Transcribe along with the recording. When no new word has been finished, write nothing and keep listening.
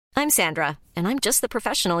I'm Sandra, and I'm just the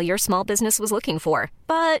professional your small business was looking for.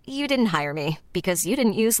 But you didn't hire me because you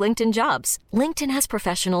didn't use LinkedIn Jobs. LinkedIn has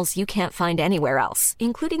professionals you can't find anywhere else,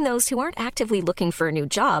 including those who aren't actively looking for a new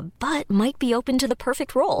job, but might be open to the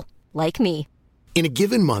perfect role, like me. In a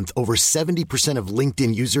given month, over 70% of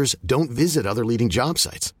LinkedIn users don't visit other leading job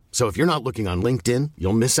sites. So if you're not looking on LinkedIn,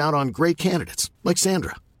 you'll miss out on great candidates like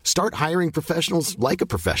Sandra. Start hiring professionals like a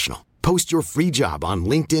professional. Post your free job on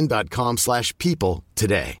linkedin.com/people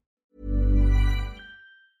today.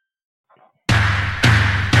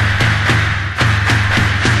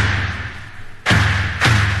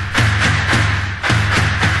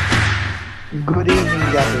 Good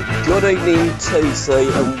evening, Gavin. Good evening,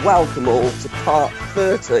 TC, and welcome all to part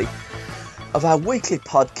 30 of our weekly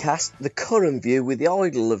podcast, The Curran View, with the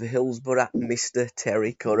idol of Hillsborough, Mr.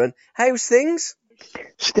 Terry Curran. How's things?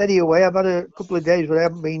 Steady away. I've had a couple of days where I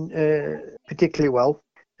haven't been particularly well,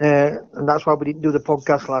 and that's why we didn't do the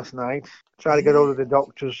podcast last night. Tried to get hold of the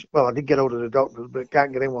doctors. Well, I did get hold of the doctors, but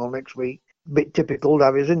can't get in well next week. Bit typical,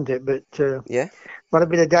 that isn't it? But got a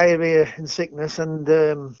bit of diarrhea and sickness, and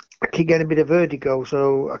I keep getting a bit of vertigo,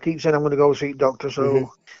 so I keep saying I'm going to go see a doctor,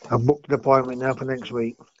 so I've booked an appointment now for next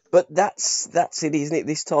week. But that's it, isn't it?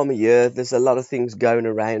 This time of year, there's a lot of things going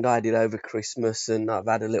around. I did over Christmas, and I've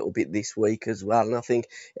had a little bit this week as well. And I think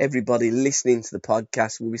everybody listening to the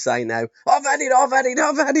podcast will be saying now, I've had it.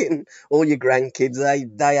 And all your grandkids,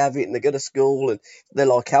 they have it, and they go to school, and they're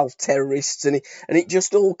like health terrorists, and it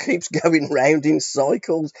just all keeps going round in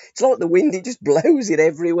cycles. It's like the wind, it just blows it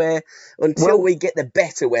everywhere until we get the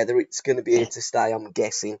better weather. It's going to be here to stay, I'm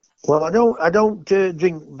guessing. Well, I don't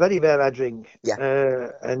drink. Very rare I drink. Yeah.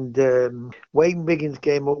 And Wayne Biggins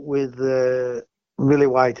came up with Billy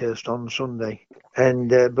Whitehurst on Sunday, and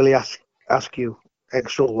Billy Askew,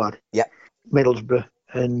 ex-Hull lad. Yeah. Middlesbrough,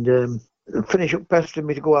 and finish up pestering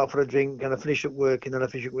me to go out for a drink, and I finished up working, and I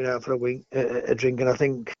finished up going out for a drink, and I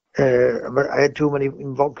think I had too many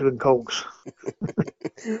vodka and cokes.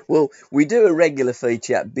 Well, we do a regular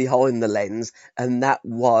feature behind the lens, and that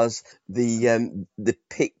was the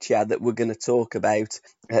picture that we're going to talk about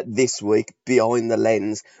this week, behind the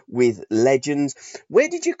lens, with legends. Where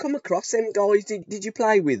did you come across them guys? Did you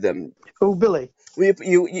play with them? Oh, Billy.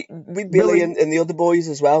 You with Billy and the other boys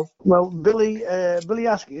as well? Well, Billy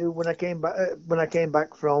Askew, when I came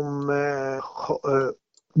back from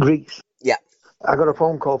Greece. Yeah. I got a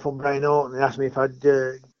phone call from Brian Orton and asked me if I'd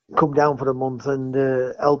come down for a month and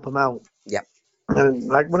help him out. Yeah. And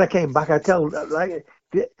like when I came back, Grimsby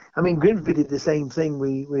did the same thing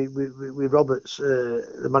with Roberts,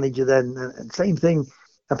 the manager then, and same thing.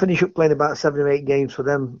 I finished up playing about 7 or 8 games for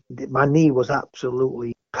them. My knee was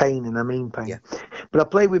absolutely pain. Yeah. But I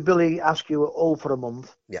played with Billy Askew at Hull for a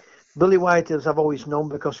month. Yeah. Billy Whitehurst I've always known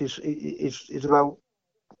because he's about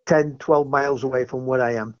 10, 12 miles away from where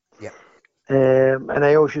I am. Yeah. And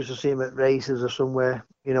I always used to see him at races or somewhere,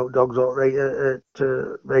 dogs at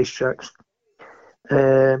racetracks.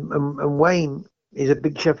 And Wayne is a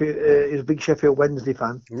big Sheffield Wednesday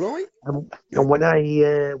fan. Right. And when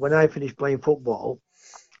I finished playing football,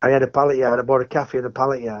 I had a pallet yard. I bought a cafe in a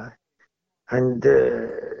pallet yard, and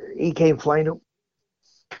he came flying up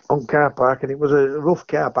on car park, and it was a rough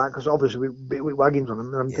car park because obviously with wagons on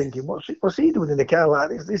them. And I'm thinking, what's he doing in a car like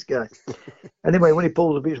this guy? Anyway, when he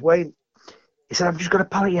pulls up, it's Wayne. He said, I've just got a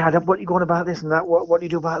pallet yard. What are you going about this and that? What do you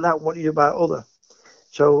do about that? What do you do about other?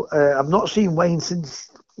 So I've not seen Wayne since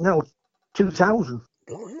 2000.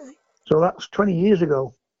 Blimey. So that's 20 years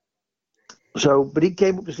ago. So, but he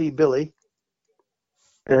came up to see Billy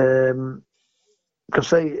because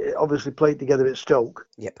they obviously played together at Stoke.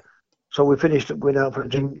 Yep. So we finished up going out for a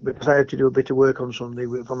drink because I had to do a bit of work on Sunday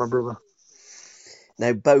for my brother.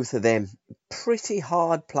 Now, both of them, pretty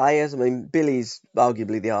hard players. I mean, Billy's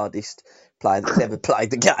arguably the hardest player that's ever played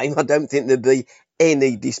the game. I don't think there'd be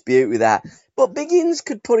any dispute with that. But Biggins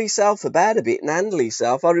could put himself about a bit and handle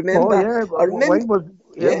himself. I remember.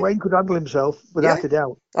 Wayne could handle himself without a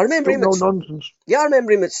doubt. I remember him. No nonsense. Yeah, I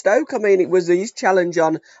remember him at Stoke. I mean, it was his challenge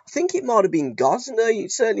on. I think it might have been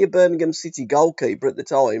Gosney, certainly a Birmingham City goalkeeper at the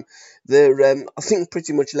time. I think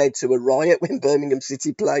pretty much led to a riot when Birmingham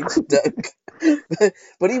City played Stoke.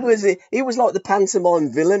 But he was like the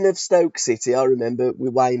pantomime villain of Stoke City. I remember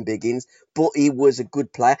with Wayne Biggins. But he was a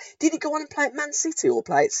good player. Did he go on and play at Man City or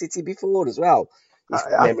play at City before as well? If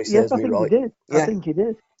memory serves me right. He did. Yeah. I think he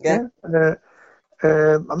did. Yeah.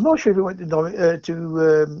 I'm not sure if he went to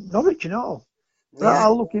Norwich and all. Yeah.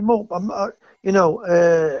 I'll look him up. I know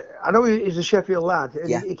he's a Sheffield lad.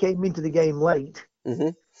 And he came into the game late.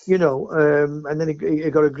 Mm-hmm. And then he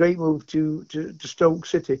got a great move to Stoke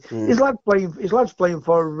City. His lad's playing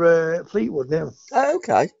for Fleetwood now. Oh,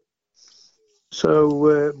 okay.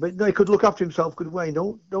 So, but no, he could look after himself, could Wayne?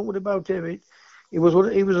 Don't worry about him. He was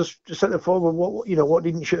a centre forward. What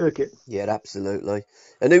didn't shirk it. Yeah, absolutely.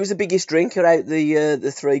 And who was the biggest drinker out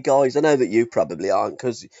the three guys? I know that you probably aren't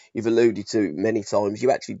because you've alluded to it many times.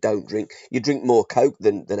 You actually don't drink. You drink more Coke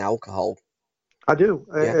than alcohol. I do,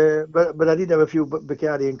 Yeah. but I did have a few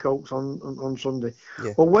Bacardi and Cokes on Sunday.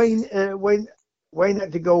 Yeah. Well, Wayne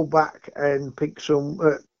had to go back and pick some.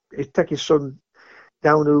 Take his son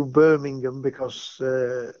down to Birmingham because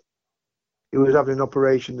he was having an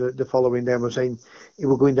operation the following day. I was saying he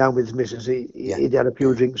was going down with his missus. He'd had a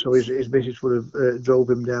few drinks, so his missus would have drove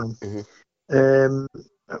him down. Mm-hmm.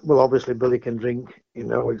 Well, obviously Billy can drink.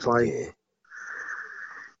 It's like. Yeah.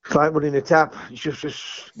 It's like running a tap. It's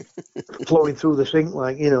just flowing through the sink,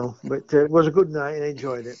 But it was a good night and I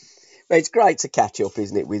enjoyed it. But it's great to catch up,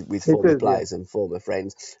 isn't it, with former players and former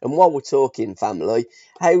friends. And while we're talking family,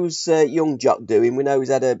 how's young Jock doing? We know he's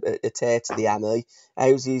had a tear to the hammy.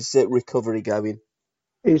 How's his recovery going?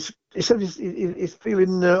 He said he's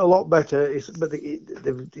feeling a lot better. But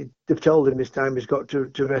they've told him this time he's got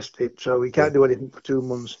to rest it, so he can't do anything for 2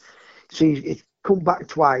 months. See, he's come back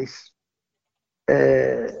twice.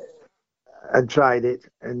 And tried it,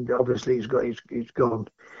 and obviously he's gone.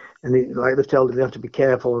 And like they've told him, they have to be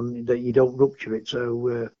careful and that you don't rupture it.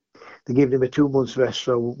 So they're giving him a 2 months rest.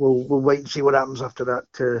 So we'll wait and see what happens after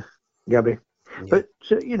that, Gabby. Yeah. But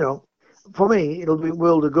for me, it'll be a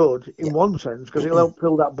world of good in one sense because it'll help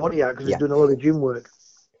fill that body out because he's doing a lot of gym work.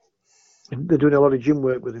 They're doing a lot of gym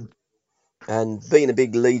work with him. And being a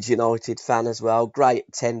big Leeds United fan as well, great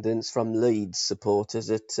attendance from Leeds supporters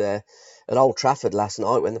at Old Trafford last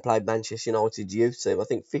night when they played Manchester United's youth team. I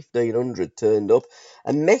think 1,500 turned up.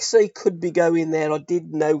 And Messi could be going there. I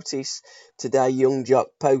did notice today young Jock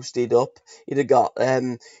posted up. He'd have got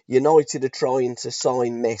United are trying to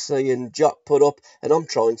sign Messi and Jock put up, and I'm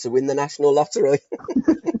trying to win the national lottery.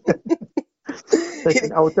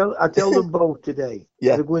 Listen, I tell them both today.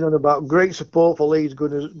 Yeah. They're going on about great support for Leeds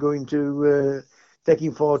going to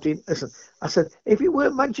taking 14. Listen, I said, if it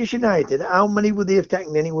weren't Manchester United, how many would they have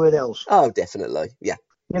taken anywhere else? Oh, definitely, yeah.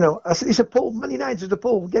 I said, it's a pull. Man United is a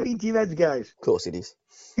pull. Get into your heads, guys. Of course it is.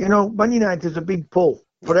 Man United is a big pull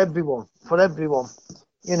for everyone.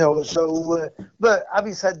 So, but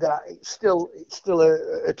having said that, it's still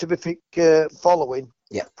a terrific following.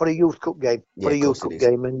 Yeah. For a Youth Cup game.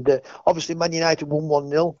 And obviously Man United won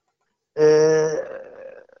 1-0.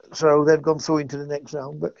 So they've gone through into the next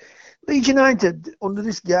round. But Leeds United, under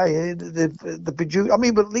this guy, they produce.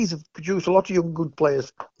 But Leeds have produced a lot of young good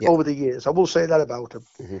players over the years. I will say that about them.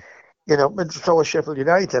 Mm-hmm. And so has Sheffield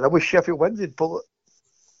United. I wish Sheffield Wednesday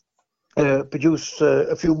produce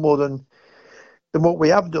a few more than what we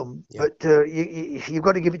have done. Yeah. But you've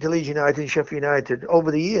got to give it to Leeds United and Sheffield United.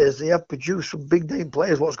 Over the years, they have produced some big-name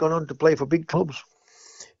players what's gone on to play for big clubs.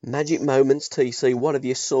 Magic moments, TC. What have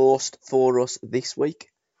you sourced for us this week?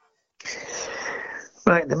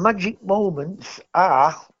 Right, the magic moments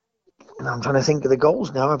are... And I'm trying to think of the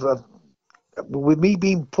goals now. With me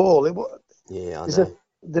being poor... Yeah, I know.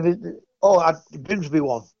 Grimsby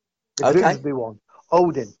won. Grimsby won.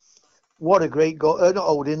 Odin. What a great goal. Not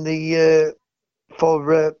Odin,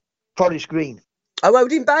 for Forest Green. Oh,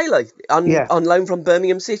 Odin Bailey on loan from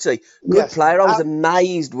Birmingham City. Good player. I was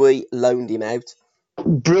amazed we loaned him out.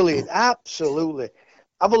 Brilliant. Absolutely.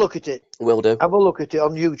 Have a look at it. Will do. Have a look at it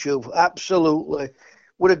on YouTube. Absolutely.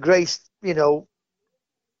 What a great,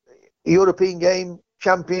 European game,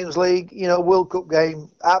 Champions League, World Cup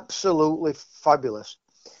game. Absolutely fabulous.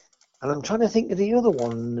 And I'm trying to think of the other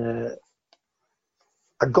one.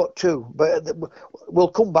 I got two, but we'll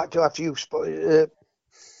come back to after you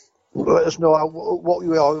let us know what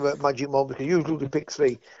you are at Magic Moment, because usually we pick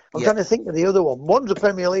three. I'm trying to think of the other one. One's a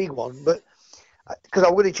Premier League one, but because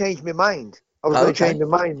I would have changed my mind. I was going to change my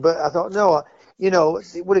mind, but I thought, no,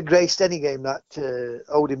 it would have graced any game, that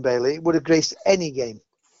Odin Bailey. It would have graced any game.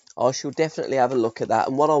 I shall definitely have a look at that.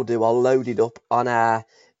 And what I'll do, I'll load it up on our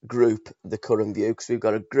group, the Curran View, because we've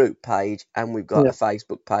got a group page and we've got a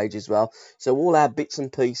Facebook page as well. So all our bits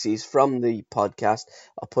and pieces from the podcast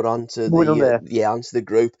are put onto onto the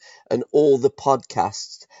group, and all the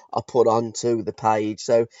podcasts are put onto the page.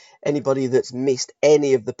 So anybody that's missed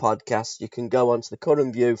any of the podcasts, you can go onto the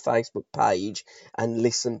Curran View Facebook page and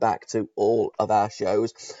listen back to all of our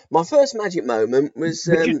shows. My first magic moment was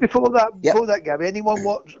just before that, Gabby, anyone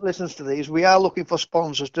listens to these, we are looking for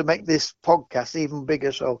sponsors to make this podcast even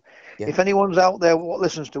bigger. So if anyone's out there what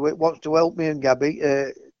listens to it wants to help me and Gabby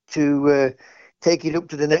to take it up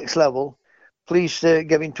to the next level, please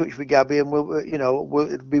get in touch with Gabby, and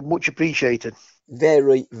it'll be much appreciated.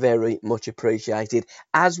 Very, very much appreciated,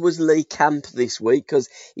 as was Lee Camp this week, because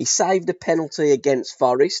he saved a penalty against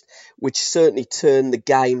Forest, which certainly turned the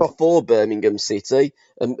game for Birmingham City,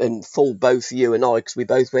 and fooled both you and I, because we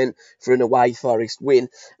both went for an away Forest win.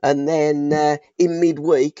 And then in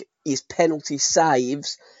midweek, his penalty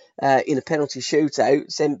saves in a penalty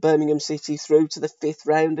shootout sent Birmingham City through to the 5th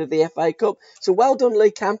round of the FA Cup. So well done,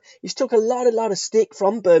 Lee Camp. He's took a lot of stick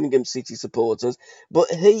from Birmingham City supporters,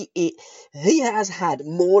 but he has had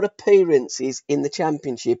more appearances in the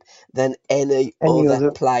Championship than any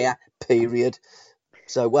other player, period.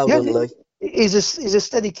 So well done, Lee. He's a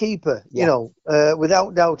steady keeper,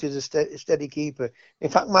 without doubt he's a steady keeper.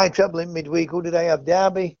 In fact, my treble in midweek, who did I have?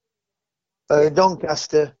 Derby,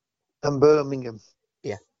 Doncaster and Birmingham.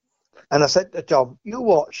 Yeah. And I said to Tom, you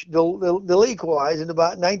watch, they'll equalise in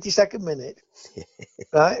about 92nd minute,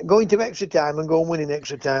 right? Go into extra time and go and win in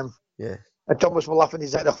extra time. Yeah. And Thomas was laughing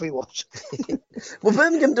his head off, he was. Well,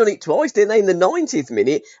 Birmingham done it twice, didn't they? In the 90th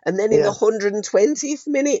minute and then in the 120th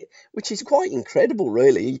minute, which is quite incredible,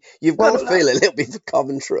 really. You've got to feel a little bit for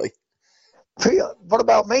Coventry. What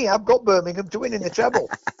about me? I've got Birmingham to win in the treble.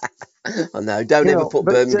 I know. Don't ever put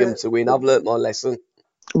Birmingham to win. I've learnt my lesson.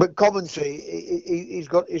 But Coventry, he's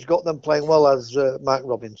got them playing well as Mark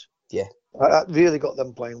Robbins. Yeah, I really got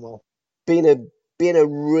them playing well. Being a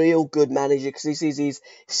real good manager, because this is his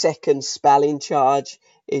second spell in charge,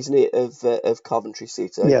 isn't it, of Coventry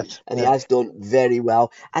City? Yes, and he has done very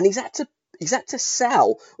well. And he's had to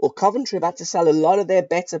sell, or Coventry have had to sell a lot of their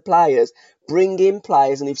better players, bring in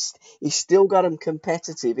players, and he's still got them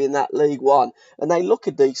competitive in that League One. And they look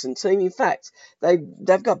a decent team. In fact,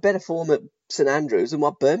 they've got better form at St Andrews than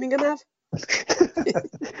what Birmingham have.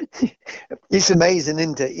 It's amazing,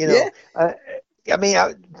 isn't it?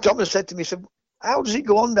 Yeah. Thomas said to me, so how does it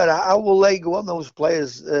go on there? How will they go on, those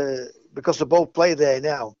players? Because they both play there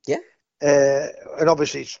now. Yeah. And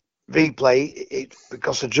obviously it's replay,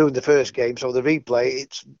 because they're during the first game, so the replay,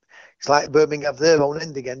 it's like Birmingham have their own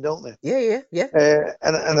end again, don't they? Yeah.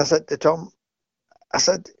 And I said to Tom,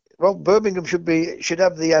 well, Birmingham should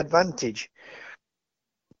have the advantage,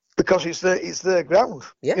 because it's their ground,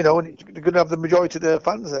 yeah. And they're going to have the majority of their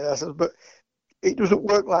fans there. I said, but it doesn't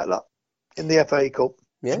work like that in the FA Cup.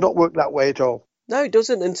 Yeah. It's not worked that way at all. No, it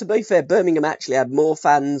doesn't. And to be fair, Birmingham actually had more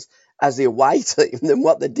fans as the away team than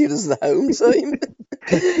what they did as the home team.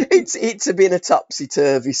 It's been a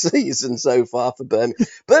topsy-turvy season so far for Birmingham.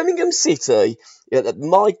 Birmingham City,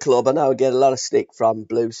 my club, I know I get a lot of stick from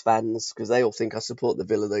Blues fans because they all think I support the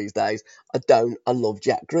Villa these days. I don't. I love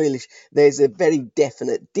Jack Grealish. There's a very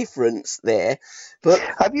definite difference there. But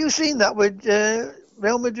have you seen that with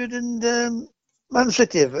Real Madrid and Man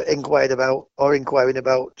City have inquiring about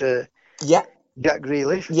Jack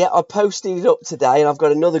Grealish? Yeah, I posted it up today, and I've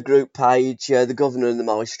got another group page, The Governor and the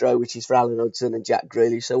Maestro, which is for Alan Hudson and Jack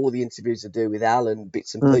Grealish. So all the interviews I do with Alan,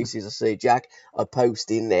 bits and pieces I see Jack, I post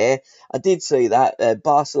in there. I did see that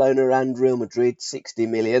Barcelona and Real Madrid, 60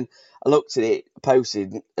 million. I looked at it,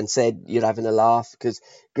 posted, and said you're having a laugh, because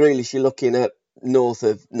Grealish, you're looking at north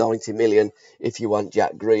of 90 million if you want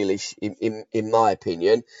Jack Grealish, in my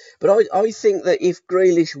opinion. But I think that if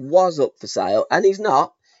Grealish was up for sale, and he's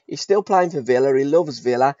not, he's still playing for Villa. He loves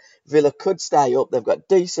Villa. Villa could stay up. They've got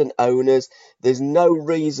decent owners. There's no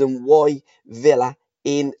reason why Villa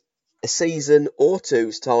in a season or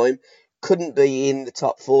two's time couldn't be in the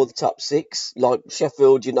top 4, the top 6, like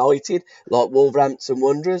Sheffield United, like Wolverhampton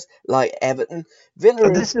Wanderers, like Everton. Villa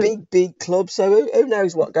are a big club, so who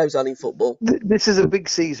knows what goes on in football. This is a big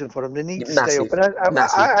season for them. They need to stay up. And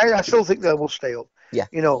I still think they will stay up. Yeah.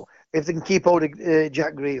 If they can keep hold of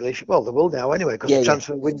Jack Grealish, well, they will now anyway, because the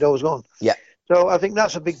transfer window's gone. Yeah. So I think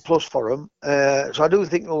that's a big plus for them. So I do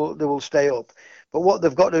think they will stay up. But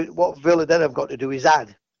what Villa then have got to do is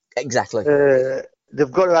add. Exactly. They've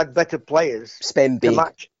got to add better players. Spend big.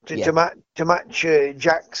 To match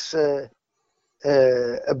Jack's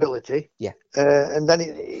ability. Yeah. And then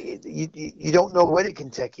you don't know where it can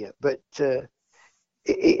take you. But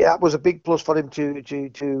that was a big plus for him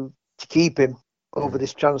to keep him over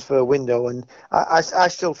this transfer window, and I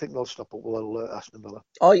still think they'll stop at Aston Villa.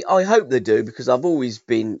 I hope they do, because I've always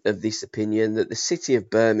been of this opinion that the city of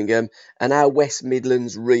Birmingham and our West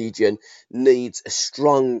Midlands region needs a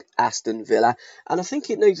strong Aston Villa, and I think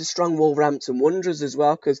it needs a strong Wolverhampton Wanderers as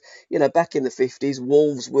well, because back in the 50s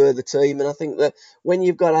Wolves were the team, and I think that when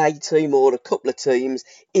you've got a team or a couple of teams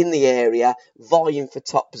in the area vying for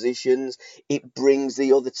top positions, it brings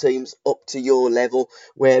the other teams up to your level,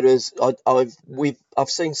 whereas I've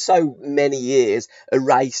seen so many years a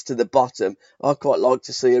race to the bottom. I quite like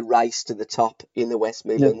to see a race to the top in the West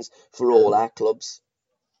Midlands for all our clubs.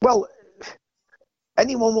 Well,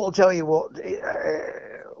 anyone will tell you what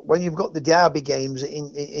when you've got the derby games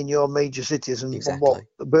in your major cities, and what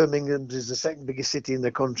Exactly. Birmingham is the second biggest city in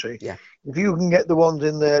the country. Yeah. If you can get the ones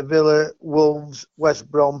in there, Villa, Wolves, West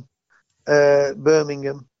Brom,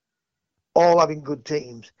 Birmingham, all having good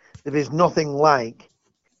teams, there is nothing like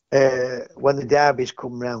when the derbies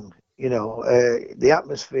come round. You know, the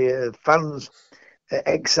atmosphere, fans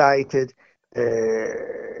excited,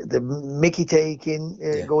 the Mickey taking,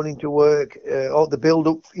 Yeah. going into work, all the build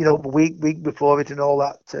up, you know, week before it, and all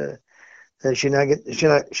that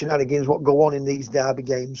shenanigans what go on in these derby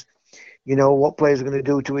games. You know what players are going to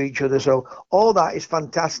do to each other. So all that is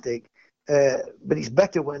fantastic. But it's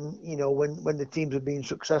better when when the teams are being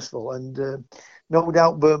successful, and no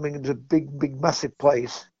doubt Birmingham's a big, massive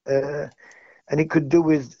place, and it could do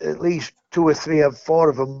with at least 2 or 3 or 4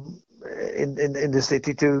 of them in the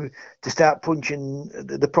city to start punching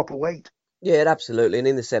the proper weight. Yeah, absolutely. And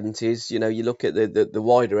in the 70s, you look at the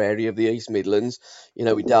wider area of the East Midlands,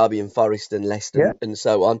 with Derby and Forest and Leicester Yeah. and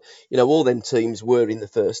so on. All them teams were in the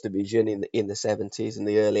First Division in the 70s and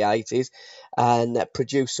the early 80s, and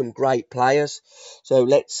produced some great players. So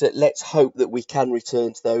let's hope that we can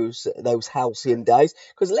return to those halcyon days,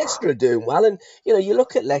 because Leicester are doing well. And you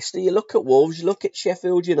look at Leicester, you look at Wolves, you look at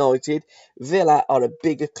Sheffield United, Villa are a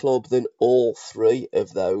bigger club than all 3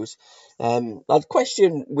 of those. I'd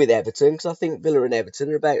question with Everton, because I think Villa and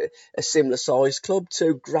Everton are about a similar size club,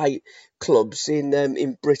 2 great clubs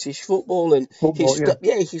in British football, and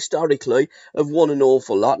historically have won an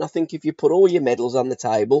awful lot. And I think if you put all your medals on the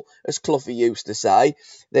table, as Cloughy used to say,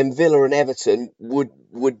 then Villa and Everton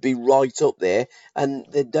would be right up there, and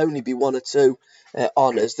there'd only be 1 or 2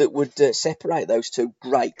 honours that would separate those 2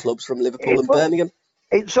 great clubs from Liverpool and Birmingham.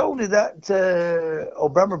 It's only that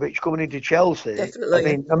Abramovich coming into Chelsea.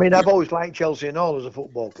 Definitely. I mean, I've always liked Chelsea and all as a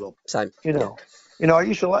football club. Same. I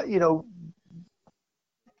used to like,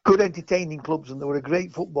 good entertaining clubs, and they were a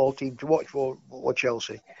great football team to watch for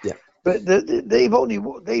Chelsea. Yeah. But they've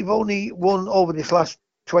only won over this last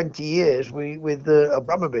 20 years with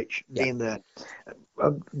Abramovich being there.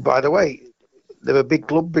 By the way, they're a big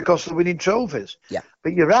club because they're winning trophies. Yeah.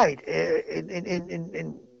 But you're right.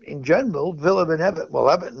 In general, Villa and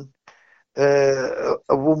Everton have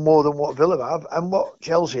won more than what Villa have and what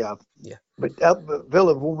Chelsea have. Yeah. But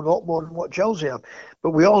Villa have won a lot more than what Chelsea have.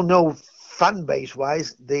 But we all know, fan base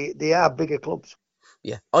wise, they are bigger clubs.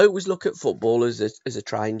 Yeah, I always look at football as a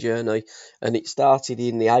train journey, and it started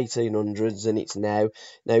in the 1800s, and it's now.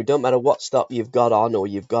 Now, don't matter what stop you've got on or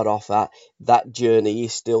you've got off at, that journey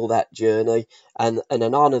is still that journey, and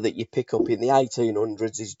an honour that you pick up in the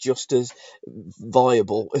 1800s is just as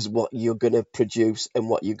viable as what you're going to produce and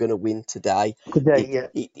what you're going to win today.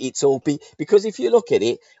 It's all because if you look at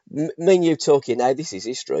it, me and you talking now, this is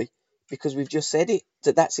history. Because we've just said it,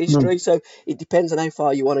 that's history. So it depends on how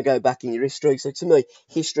far you want to go back in your history. So to me,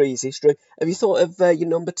 history is history. Have you thought of your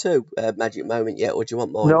number 2 magic moment yet, or do you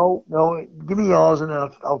want mine? No. Give me yours, and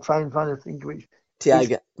I'll try and find a thing which.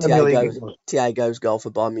 Thiago's goal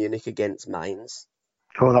for Bayern Munich against Mainz.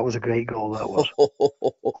 Oh, that was a great goal. That was.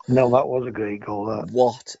 No, that was a great goal. That.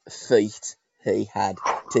 What feet he had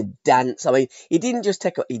to dance! I mean, he didn't just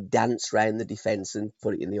he danced round the defence and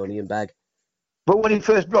put it in the onion bag. But when he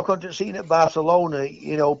first broke onto the scene at Barcelona,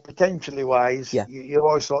 potentially wise, you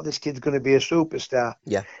always thought this kid's going to be a superstar.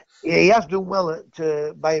 Yeah. He has done well at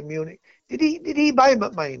Bayern Munich. Did he buy him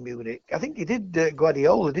at Bayern Munich? I think he did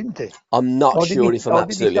Guardiola, didn't he? I'm not sure if I'm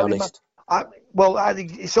absolutely honest. I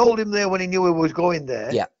think he sold him there when he knew he was going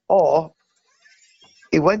there. Yeah. Or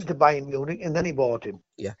he went to Bayern Munich and then he bought him.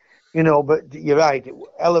 Yeah. But you're right.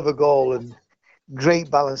 Hell of a goal and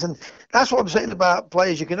great balance. And that's what I'm saying about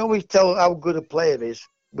players. You can always tell how good a player is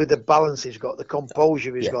with the balance he's got, the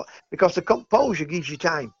composure he's got. Because the composure gives you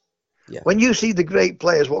time. Yeah. When you see the great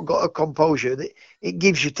players what got a composure, it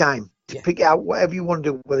gives you time to pick out whatever you want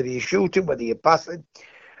to do, whether you're shooting, whether you're passing,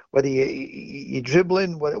 whether you're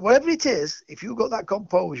dribbling, whatever it is. If you've got that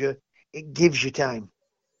composure, it gives you time.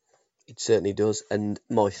 It certainly does. And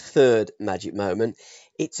my 3rd magic moment,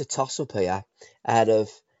 it's a toss-up here out of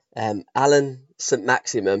Alan St.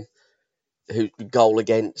 Maximum, who goal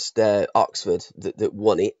against Oxford that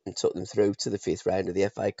won it and took them through to the 5th round of the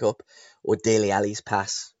FA Cup, or Dele Alli's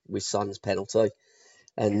pass with Son's penalty.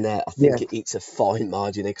 And I think it's a fine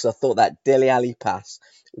margin, because I thought that Dele Alli pass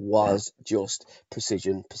was just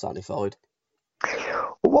precision personified.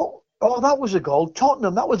 Well, that was a goal.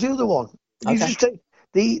 Tottenham, that was the other one. You just take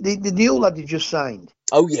the new lad you just signed.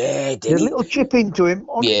 Oh yeah, did he? A little chip into him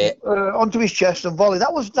onto his chest and volley.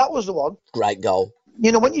 That was the one. Great goal.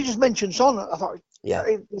 When you just mentioned Son, I thought Yeah.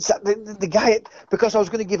 It's the guy, because I was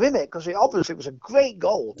going to give him it, because obviously it was a great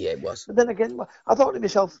goal. Yeah, it was. But then again, I thought to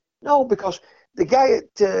myself, no, because the guy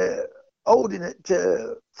at Odin at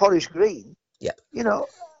Forest Green, Yeah. you know,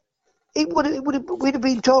 we'd have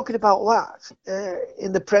been talking about that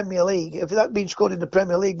in the Premier League. If that had been scored in the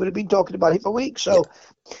Premier League, we'd have been talking about it for weeks. So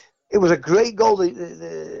it was a great goal.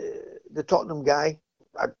 The Tottenham guy,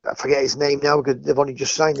 I forget his name now because they've only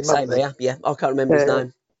just signed him. Same here. Yeah, I can't remember his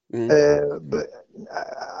name. But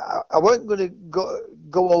I wasn't going to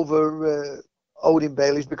go over Odin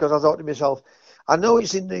Bailey's, because I thought to myself, I know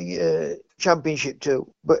it's in the Championship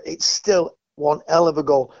too, but it's still one hell of a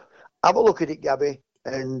goal. Have a look at it, Gabby,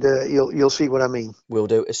 and you'll see what I mean. We'll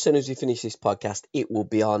do. As soon as we finish this podcast, it will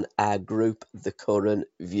be on our group, The Curran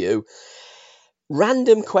View.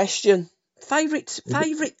 Random question. Favourite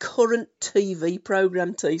current TV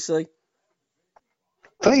programme, TC?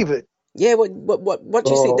 Favourite? Yeah, what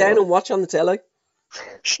do you sit down and watch on the telly?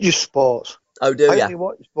 Just sports. Oh, do I you? only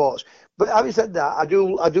watch sports. But having said that, I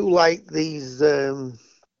do like these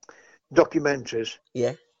documentaries.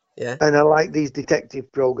 Yeah, yeah. And I like these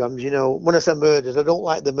detective programs. You know, when I say murders, I don't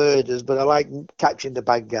like the murders, but I like catching the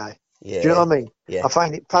bad guy. Yeah. Do you know what I mean? Yeah. I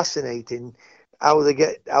find it fascinating how they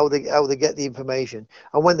get the information,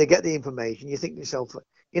 and when they get the information, you think to yourself,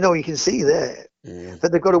 you know, you can see there that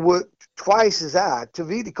they've got to work twice as hard to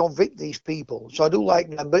really convict these people. So I do like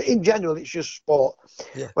them, but in general, it's just sport.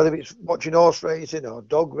 Yeah. Whether it's watching horse racing or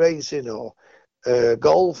dog racing or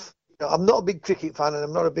golf. You know, I'm not a big cricket fan, and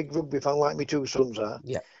I'm not a big rugby fan like my two sons are.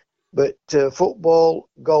 Yeah. But football,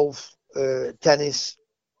 golf, tennis,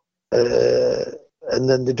 and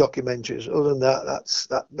then the documentaries. Other than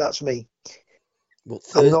that, that's me.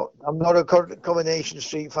 Well, I'm not a Coronation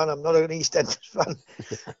Street fan. I'm not an EastEnders fan.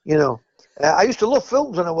 You know, I used to love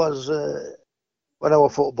films when I was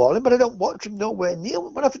footballing, but I don't watch them nowhere near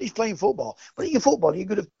when I finish playing football. When you're footballing, you're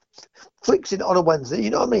good at flicks it on a Wednesday.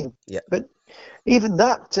 You know what I mean? Yeah. But even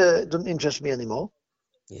that doesn't interest me anymore.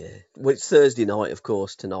 Yeah, well, it's Thursday night, of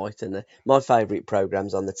course, tonight, and my favourite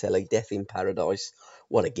programme's on the telly, Death in Paradise.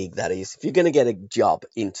 What a gig that is. If you're going to get a job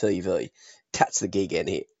in TV, that's the gig, ain't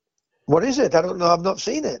it? What is it? I don't know. I've not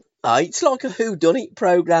seen it. It's like a whodunit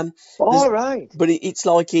programme. All right. But it's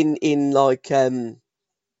like in like...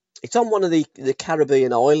 It's on one of the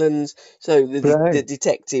Caribbean islands, so the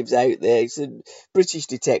detective's out there. It's a British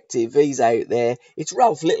detective. He's out there. It's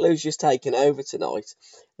Ralph Little who's just taken over tonight.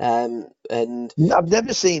 And I've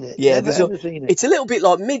never seen it. Yeah, never seen it. It's a little bit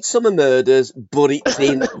like Midsummer Murders, but it's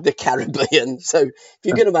in the Caribbean. So if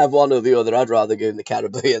you're going to have one or the other, I'd rather go in the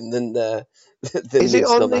Caribbean than is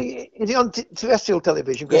Midsummer. Is it on terrestrial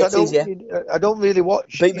television? Because I don't really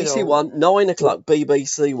watch BBC One, 9 o'clock,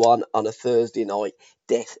 BBC One on a Thursday night.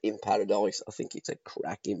 Death in Paradise. I think it's a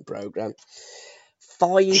cracking programme.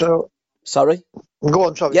 Sorry? Go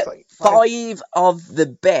on, sorry. Yep, five of the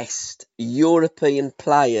best European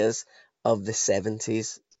players of the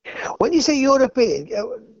 70s. When you say European,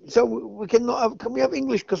 so we can we have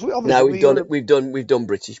English? Because we've done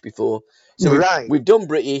British before. So we've done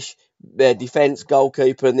British, defence,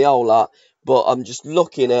 goalkeeper, and the whole lot. But I'm just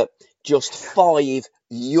looking at just 5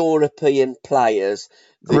 European players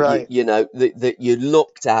that that you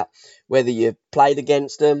looked at, whether you played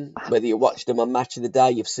against them, whether you watched them on Match of the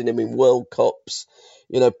Day, you've seen them in World Cups,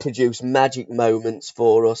 produce magic moments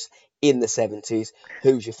for us in the 70s.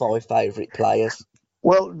 Who's your 5 favourite players?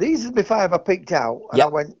 Well, these are the 5 I picked out,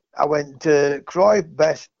 and I went to Cruyff,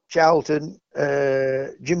 Best, Charlton,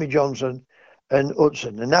 Jimmy Johnson, and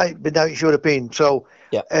Hudson, and now it's European. So,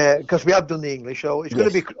 because we have done the English, so it's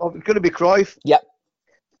going to be Cruyff. Yep.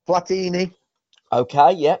 Platini.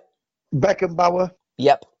 Okay. Yep. Beckenbauer.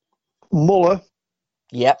 Yep. Muller.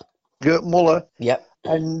 Yep. Gert Muller. Yep.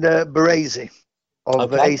 And Baresi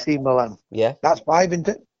of AC Milan. Yeah. That's 5, isn't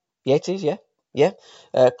it? Yeah, it is. Yeah. Yeah.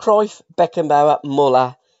 Cruyff, Beckenbauer,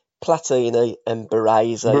 Muller, Platini, and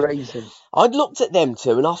Baresi. I'd looked at them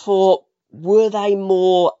two, and I thought, were they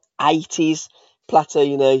more 80s,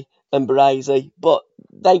 Platini and Baresi? But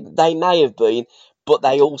they may have been, but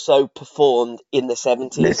they also performed in the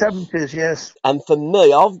 70s. The 70s, yes. And for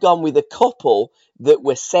me, I've gone with a couple that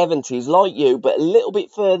were 70s, like you, but a little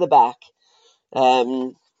bit further back.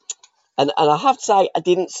 And I have to say, I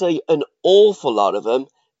didn't see an awful lot of them,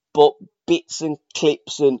 but bits and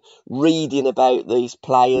clips and reading about these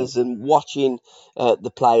players and watching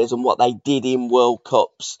the players and what they did in World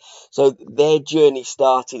Cups. So their journey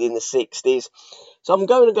started in the 60s. So I'm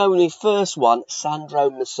going to go with the first one,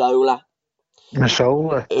 Sandro Massola.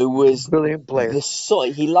 Who was brilliant player.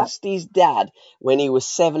 He lost his dad when he was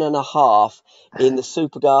 7.5 in the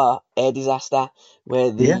Superga air disaster,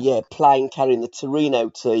 where the plane carrying the Torino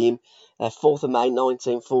team 4th of May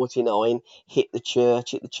 1949, hit the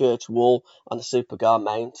church wall on the Supergar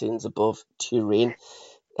Mountains above Turin.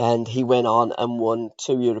 And he went on and won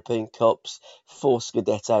 2 European Cups, 4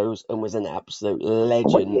 Scudettos, and was an absolute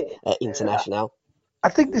legend at International. I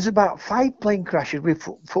think there's about 5 plane crashes with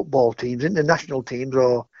football teams, international teams,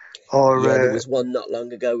 or yeah, there was one not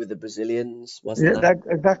long ago with the Brazilians, wasn't there?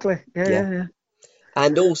 Exactly. Yeah.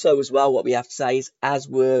 And also, as well, what we have to say is, as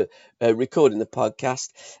we're recording the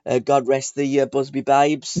podcast, God rest the Busby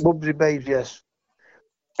Babes. Busby Babes, yes.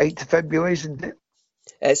 8th of February, isn't it?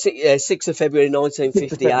 6th of February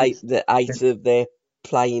 1958, the 8 of their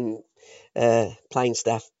playing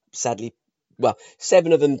staff sadly, well,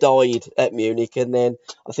 7 of them died at Munich, and then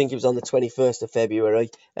I think it was on the 21st of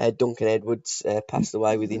February, Duncan Edwards passed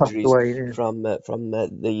away with injuries from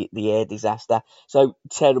the air disaster. So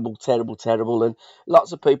terrible, and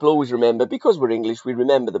lots of people always remember, because we're English, we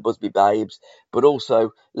remember the Busby Babes, but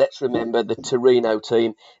also let's remember the Torino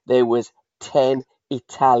team. There was 10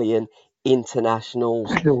 Italian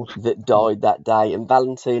internationals that died that day, and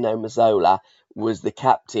Valentino Mazzola was the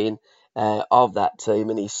captain of that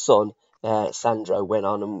team, and his son Sandro went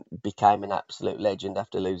on and became an absolute legend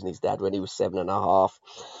after losing his dad when he was 7.5.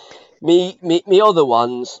 Me other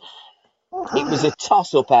ones, it was a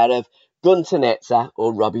toss up out of Gunter Netzer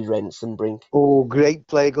or Robbie Rensenbrink. Oh, great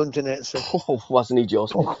play, Gunter Netzer. Oh, wasn't he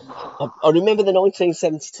just? I remember the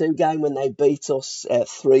 1972 game when they beat us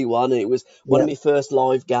 3-1, and it was one of my first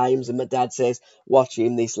live games, and my dad says, watch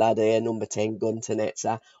him, this lad here, number 10, Gunter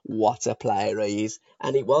Netzer, what a player he is.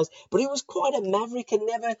 And it was. But he was quite a maverick and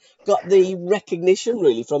never got the recognition,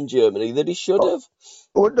 really, from Germany that he should have.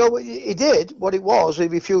 Well, no, he did. What it was, he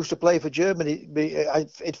refused to play for Germany.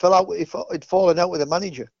 It fell out. It'd fallen out with the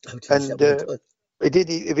manager, and he did.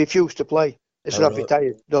 He refused to play. He said, "I've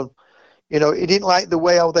retired." Done. You know, he didn't like the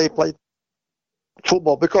way how they played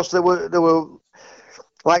football, because they were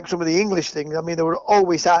like some of the English things. I mean, they were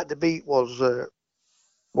always hard to beat. Was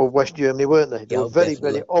West Germany, weren't they? They were very,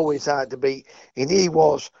 very always hard to beat, and he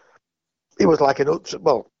was like an upset.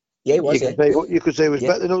 Well. Yeah, he was. You could say he was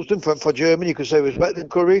better than Hudson for Germany. You could say he was better than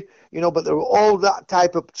Curry. You know, but they were all that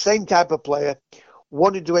same type of player.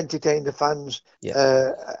 Wanted to entertain the fans,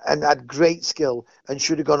 and had great skill, and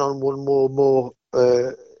should have gone on won more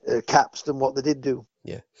caps than what they did do.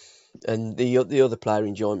 Yeah. And the other player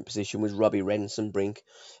in joint position was Robbie Rensenbrink.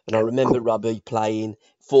 And I remember Robbie playing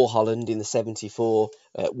for Holland in the 74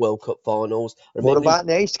 World Cup finals. What about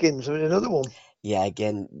Naiskins? Another one. Yeah,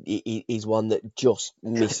 again, he's one that just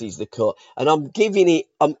misses the cut, and I'm giving it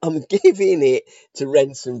to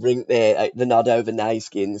Rensenbrink there, the nod over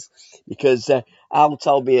Naiskins, because Al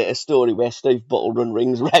told me a story where Steve Buttle run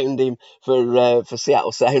rings round him for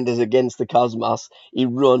Seattle Sounders against the Cosmos. He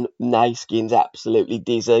run Naiskins absolutely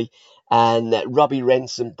dizzy. And Robbie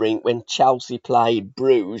Rensenbrink, when Chelsea played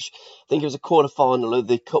Bruges, I think it was a quarter-final of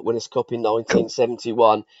the Cup Winners' Cup in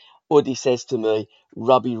 1971, Uddy says to me,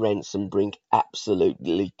 Robbie Rensenbrink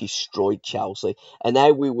absolutely destroyed Chelsea. And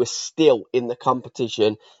now we were still in the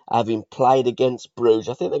competition, having played against Bruges.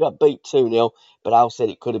 I think they got beat 2-0, but Al said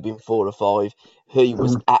it could have been 4 or 5. He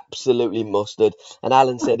was absolutely mustard. And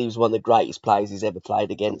Alan said he was one of the greatest players he's ever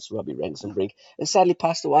played against, Robbie Rensenbrink. And sadly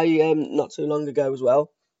passed away not too long ago as well.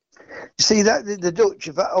 See, that the Dutch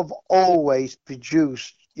have always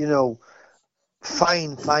produced,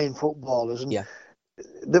 fine footballers. And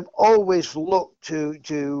they've always looked to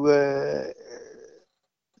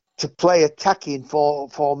play attacking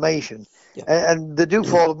formation, and they do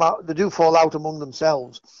fall out among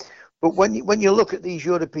themselves. But when you look at these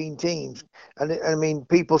European teams, and I mean,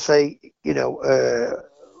 people say,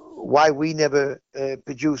 why we never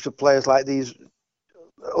produce the players like these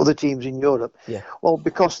other teams in Europe. Yeah. Well,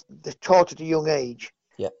 because they're taught at a young age.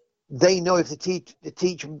 Yeah. They know if they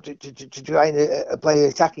teach them to try and play an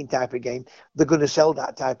attacking type of game, they're going to sell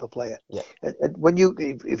that type of player. Yeah. And when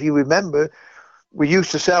if you remember, we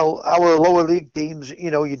used to sell our lower league teams,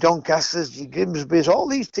 your Doncasters, your Grimsby's, all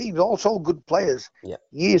these teams, all sold good players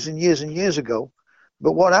years and years and years ago.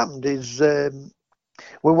 But what happened is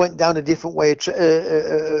we went down a different way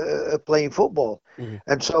of playing football. Mm-hmm.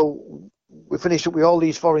 And so we finished up with all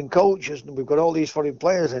these foreign coaches, and we've got all these foreign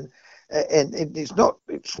players, and it's not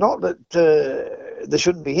that they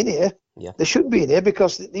shouldn't be in here. Yeah. They should be in here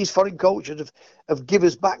because these foreign coaches have given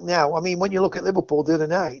us back now. I mean, when you look at Liverpool the other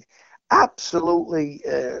night, absolutely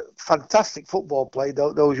fantastic football play.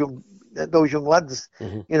 Those young lads.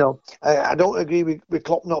 Mm-hmm. I don't agree with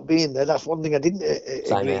Klopp not being there. That's one thing I didn't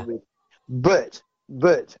agree with. But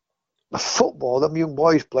the football them young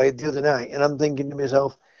boys played the other night, and I'm thinking to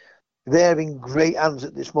myself, they're in great hands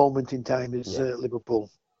at this moment in time. Is Liverpool.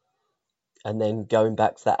 And then going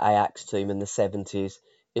back to that Ajax team in the 70s,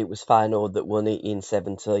 it was Feyenoord that won it in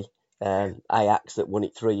 70, Ajax that won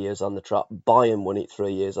it 3 years on the trot, Bayern won it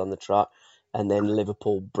 3 years on the trot, and then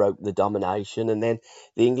Liverpool broke the domination. And then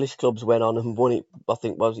the English clubs went on and won it, I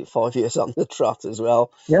think, was it 5 years on the trot as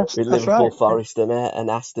well, Yes, with that's Liverpool, right. Forest and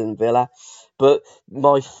Aston Villa. But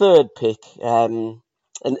my third pick, and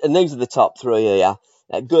these are the top three here,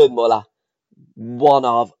 Gerd Muller, one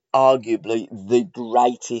of arguably the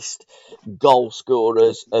greatest goal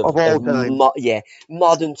scorers Of all time.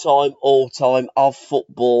 modern time, all time of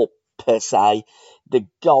football per se. The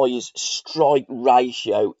guy's strike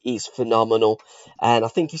ratio is phenomenal, and I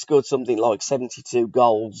think he scored something like 72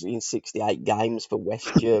 goals in 68 games for West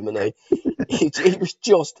Germany. He was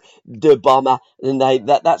just the bomber, and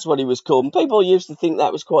that's what he was called. And people used to think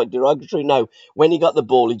that was quite derogatory. No, when he got the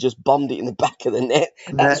ball, he just bombed it in the back of the net.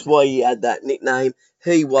 That's why he had that nickname.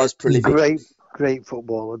 He was prolific. Great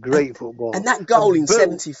footballer, great footballer. And that goal in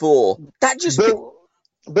 '74, that just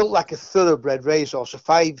built like a thoroughbred racehorse, a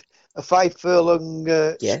 5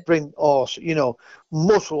 furlong sprint horse. You know,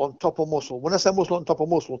 muscle on top of muscle. When I say muscle on top of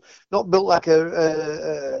muscle, not built like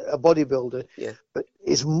a bodybuilder, but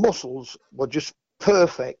his muscles were just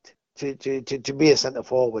perfect to be a centre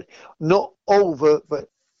forward. Not over, but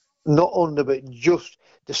not under, but just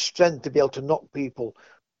the strength to be able to knock people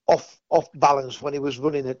off balance when he was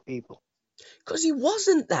running at people. Because he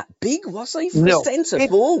wasn't that big, was he, for No, centre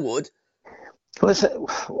forward? Listen,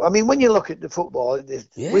 I mean, when you look at the football,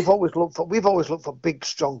 we've always looked for big,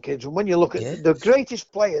 strong kids. And when you look at the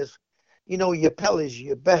greatest players, you know, your Pelés,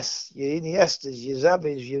 your Bests, your Iniestas, your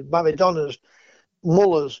Xavis, your Maradonas,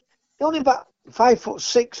 Mullers, they're only about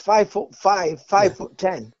 5'6", 5'5",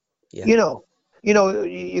 5'10". Yeah. You know,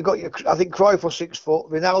 you got your. I think Cruyff was 6 foot.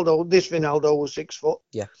 Ronaldo was 6 foot.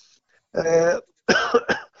 Yeah. And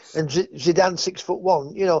Zidane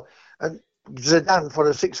 6'1". You know, and Zidane for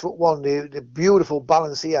a 6'1", the beautiful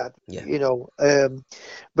balance he had. Yeah. You know,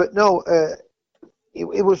 but no,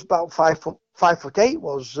 it was about 5'8"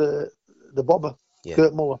 was the bomber,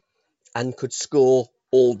 Gerd Muller, and could score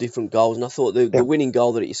all different goals. And I thought the winning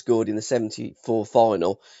goal that he scored in the '74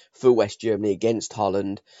 final for West Germany against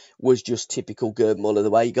Holland was just typical Gerd Muller. The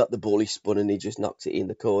way he got the ball, he spun and he just knocked it in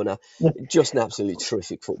the corner. Just an absolutely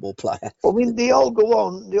terrific football player. I mean, they all go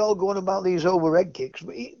on about these overhead kicks.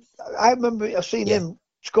 But I remember I've seen him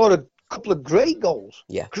score a couple of great goals.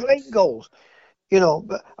 Yeah. Great goals. You know,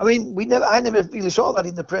 but I mean, I never really saw that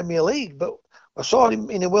in the Premier League, but I saw him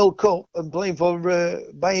in a World Cup and playing for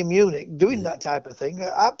Bayern Munich, doing that type of thing.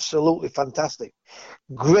 Absolutely fantastic.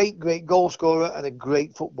 Great goal scorer and a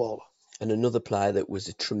great footballer. And another player that was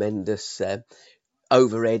a tremendous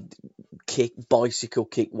overhead kick, bicycle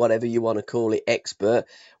kick, whatever you want to call it, expert,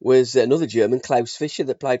 was another German, Klaus Fischer,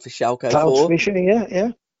 that played for Schalke 04. Klaus Fischer,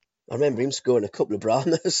 yeah. I remember him scoring a couple of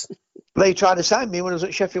Brahmas. They tried to sign me when I was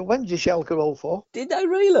at Sheffield Wednesday, Schalke 04. Did they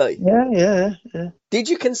really? Yeah. Did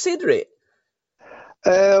you consider it?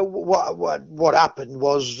 What happened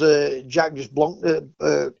was Jack just blacked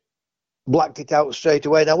it out straight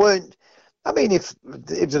away. And I weren't. I mean, if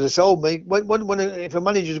they'd have told me, if a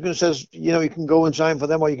manager's going to says, you know, you can go and sign for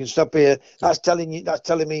them or you can stop here, that's telling me,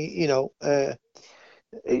 you know,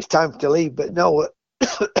 it's time to leave. But no,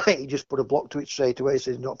 he just put a block to it straight away.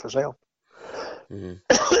 Says not for sale.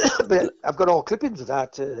 Mm-hmm. But I've got all clippings of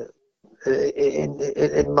that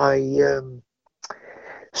in my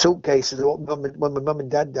suitcases. When my mum and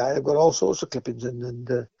dad died, I've got all sorts of clippings, and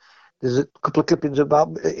there's a couple of clippings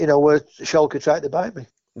about, you know, where Schalke tried to buy me.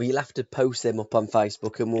 Well, you'll have to post them up on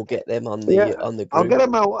Facebook, and we'll get them on the group. I'll get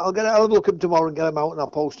them out. I'll look them tomorrow and get them out, and I'll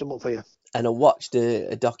post them up for you. And I watched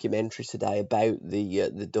a documentary today about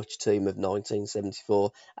the Dutch team of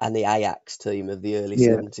 1974 and the Ajax team of the early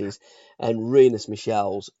 70s. And Rinus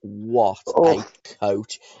Michels, what a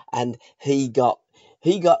coach! And he got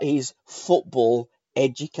his football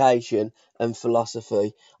education and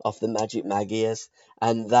philosophy off the Magic Maggies,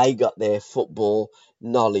 and they got their football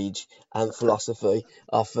knowledge and philosophy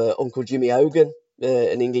off Uncle Jimmy Hogan,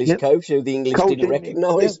 an English coach who the English didn't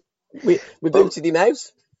recognise. We booted him out.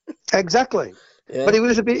 Exactly, but he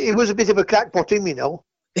was a bit of a crackpot, him, you know.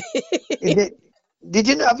 Did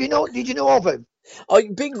you know of him?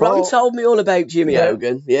 Big Ron told me all about Jimmy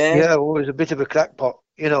Hogan. Yeah, he was a bit of a crackpot,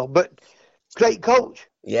 you know, but great coach.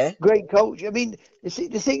 Yeah, great coach. I mean, the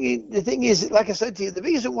thing is, like I said to you, the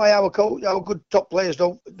reason why our good top players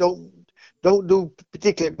don't do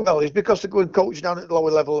particularly well is because they're going coach down at the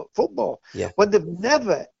lower level of football. Yeah. When they've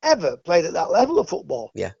never ever played at that level of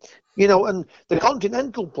football. Yeah. You know, and the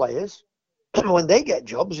continental players, when they get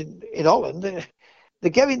jobs in Holland, they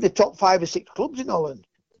get in the top 5 or 6 clubs in Holland.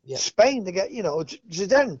 Yeah. Spain, they get, you know,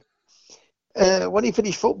 Zidane. when he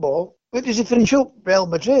finished football, where does he finish up? Real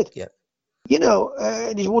Madrid. Yeah.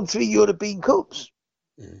 And he's won 3 European Cups.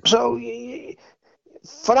 So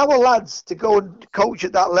for our lads to go and coach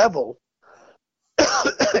at that level,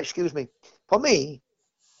 excuse me, for me,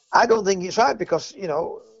 I don't think it's right because,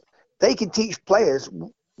 they can teach players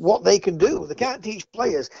what they can do. They can't teach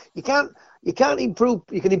players. You can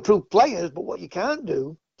improve players, but what you can't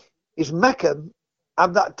do is make them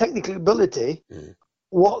have that technical ability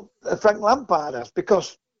what Frank Lampard has,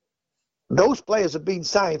 because those players have been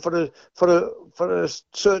signed for a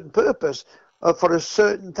certain purpose, for a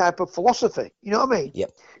certain type of philosophy. You know what I mean?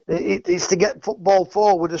 Yep. It's to get football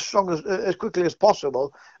forward as quickly as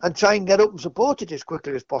possible and try and get up and support it as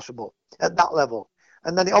quickly as possible at that level.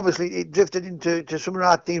 And then it drifted into some of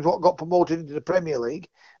our teams what got promoted into the Premier League.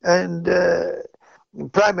 And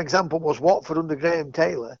prime example was Watford under Graham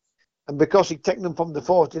Taylor. And because he'd taken them from the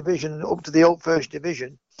 4th division up to the First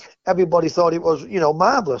Division, everybody thought it was,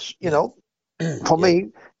 marvellous. For me,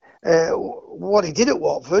 what he did at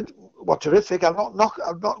Watford was terrific. I'm not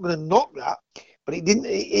going to knock that, but it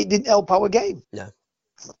didn't help our game.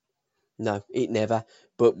 No, it never.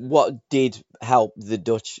 But what did help the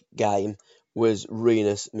Dutch game was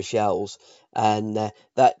Rinus Michel's, and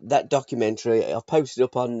that documentary I posted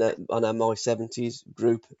up on our My 70s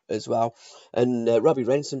group as well. And Robbie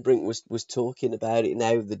Rensenbrink was talking about it,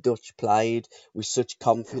 now the Dutch played with such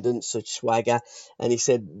confidence, such swagger, and he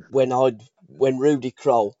said when Rudy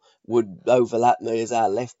Kroll would overlap me as our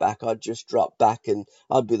left back, I'd just drop back and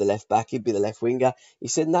I'd be the left back, he'd be the left winger. He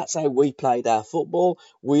said, and that's how we played our football.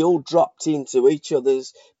 We all dropped into each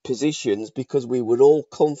other's positions because we were all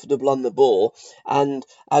comfortable on the ball, and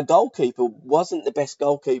our goalkeeper wasn't the best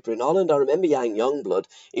goalkeeper in Holland. I remember Jan Youngblood,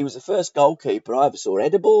 he was the first goalkeeper I ever saw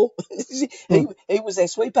head a ball. he was their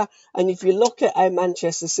sweeper. And if you look at how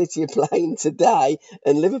Manchester City are playing today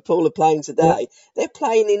and Liverpool are playing today, they're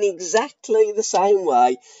playing in exactly the same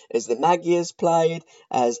way as the Magyars played,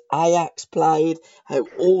 as Ajax played, how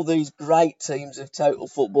all these great teams of total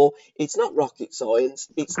football. It's not rocket science.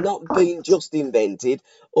 It's not being just invented.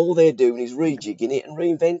 All they're doing is rejigging it and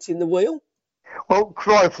reinventing the wheel. Well,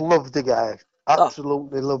 Cruyff loved the guy.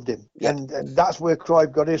 Absolutely loved him. Yeah. And that's where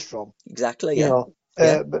Cruyff got his from. Exactly, you know.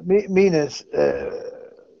 But Minas,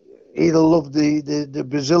 he loved the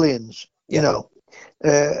Brazilians, you know.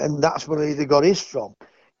 And that's where they got his from.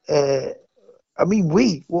 I mean,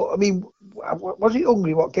 was it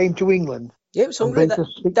Hungary what came to England? Yeah, it was Hungary.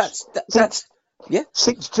 That's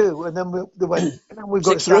 6-2, and then they went. We've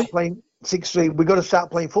got to start playing 6-3. We've got to start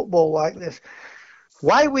playing football like this.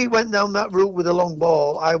 Why we went down that route with a long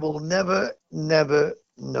ball, I will never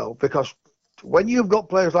know. Because when you've got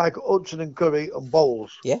players like Hudson and Curry and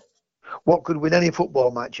Bowles, what could win any football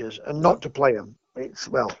matches and not to play them? It's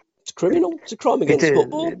criminal. It's a crime against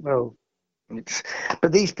football.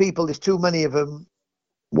 But these people, there's too many of them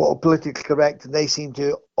what are politically correct, and they seem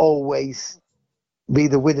to always be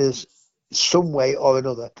the winners some way or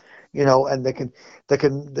another, and they can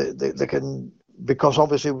because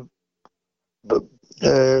obviously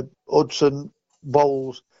Hudson,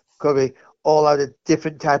 Bowles, Curry all had a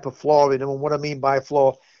different type of flaw in them. And what I mean by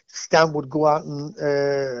flaw, Stan would go out and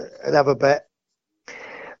have a bet.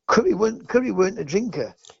 Curry weren't a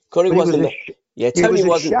drinker. Tony wasn't.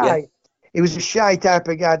 Shy. He was a shy type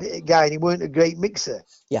of guy, and he weren't a great mixer.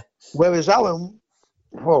 Yeah. Whereas Alan,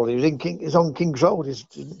 well, he's on King's Road.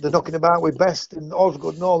 They're knocking about with Best and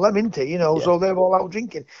Osgood and all them, isn't he? So they're all out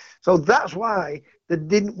drinking. So that's why they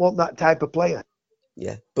didn't want that type of player.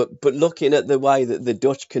 Yeah, but looking at the way that the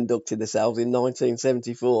Dutch conducted themselves in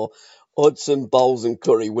 1974, Hudson, Bowles and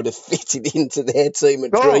Curry would have fitted into their team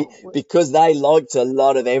of three because they liked a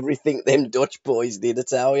lot of everything them Dutch boys did, I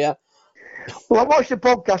tell you. Well, I watched a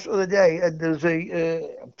podcast the other day, and there's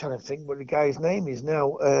I'm trying to think what the guy's name is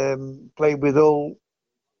now, played with Hull,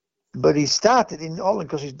 but he started in Holland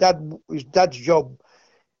because his dad's job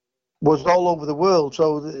was all over the world,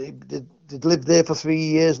 so they'd lived there for 3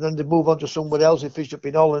 years, and then they'd move on to somewhere else. He fished up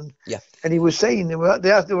in Holland. Yeah. And he was saying, they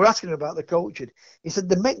were asking him about the coaching. He said,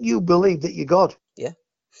 they make you believe that you're God. Yeah.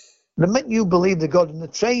 They make you believe that God, and the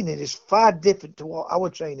training is far different to what our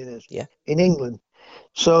training is in England.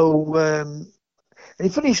 So, and he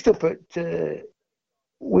finished up at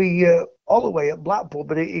Holloway at Blackpool,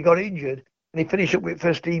 but he got injured, and he finished up with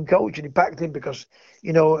first team coach, and he packed him because,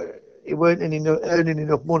 he weren't earning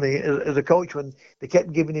enough money as a coach when they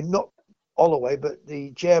kept giving him, not Holloway, but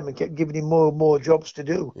the chairman kept giving him more and more jobs to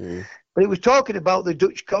do. But he was talking about the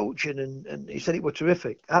Dutch coaching, and he said it was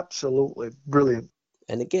terrific, absolutely brilliant.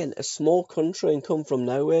 And again, a small country and come from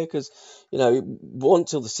nowhere because, you know, it wasn't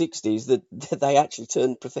until the 60s that they actually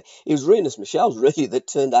turned it was Rinus Michel's really that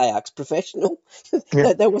turned Ajax professional.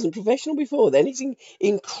 Yeah. That wasn't professional before then. It's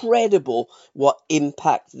incredible what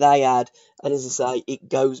impact they had. And as I say, it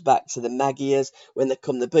goes back to the Magyars when they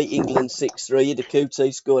beat England 6-3.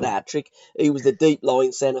 Kuti scored a hat-trick. He was the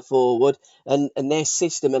deep-lying centre-forward. And their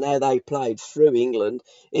system and how they played through England.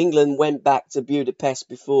 England went back to Budapest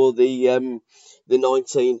before the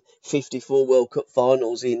 1954 World Cup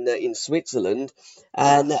finals in Switzerland,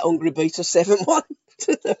 and Hungary beat us 7-1.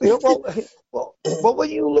 Yeah, well,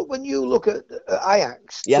 when you look at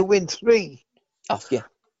Ajax Yeah. to win 3 Yeah.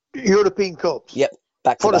 European Cups, Yep.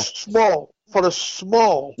 Back to for back. a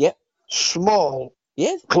small Yep. small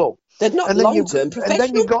club, They're not and then long-term professional.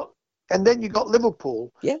 and then you got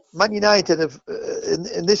Liverpool, Yeah. Man United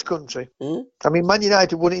in this country. I mean, Man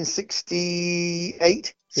United won it in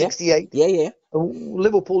 68. Yeah. And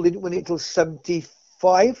Liverpool didn't win it until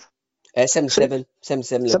 75. 77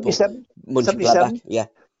 Liverpool. 77? Mönchengladbach, yeah.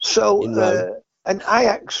 So, in Rome. and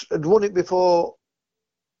Ajax had won it before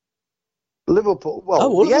Liverpool.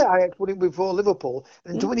 Well, Ajax won it before Liverpool.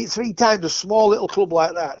 And to win it 3 times, a small little club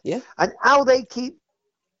like that. Yeah. And how they keep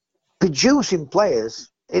producing players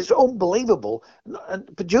is unbelievable. And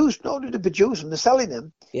not only to produce them, they're selling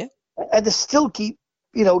them. Yeah. And they still keep,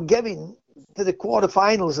 getting to the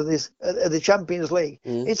quarterfinals of the Champions League.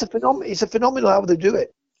 It's a phenomenal how they do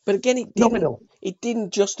it. But again, it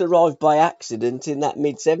didn't just arrive by accident in that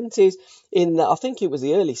mid-70s. I think it was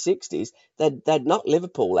the early 60s, they'd knocked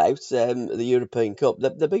Liverpool out the European Cup.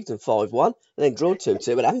 They beat them 5-1 and then drew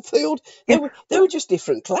 2-2 at Anfield. They were just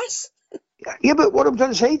different class. Yeah, but what I'm trying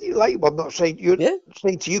to say to you, I'm not saying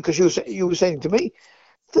saying to you because you were saying to me,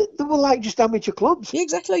 they were like just amateur clubs. Yeah,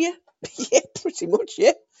 exactly, yeah. Yeah, pretty much,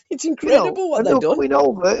 yeah. It's incredible what they've done. Coming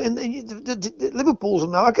over, and the Liverpool's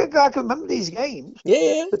now. I can remember these games.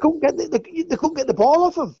 Yeah. They couldn't get the ball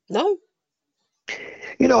off them. No.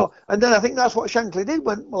 And then I think that's what Shankly did.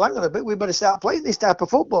 Well, hang on a bit, we better start playing this type of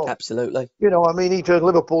football. Absolutely. He turned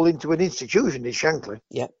Liverpool into an institution, did Shankly.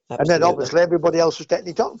 Yeah, absolutely. And then obviously everybody else was taking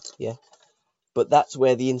it on. Yeah. But that's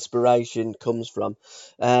where the inspiration comes from.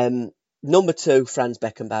 Number 2, Franz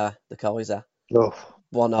Beckenbauer, the Kaiser. Oh.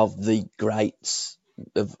 One of the greats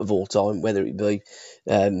of all time, whether it be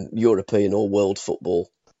European or world football.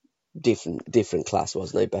 Different class,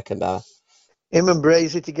 wasn't he, Beckenbauer? Him and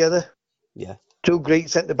Brazy together. Yeah. 2 great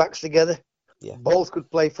centre-backs together. Yeah. Both could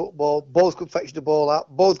play football. Both could fetch the ball out.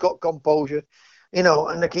 Both got composure.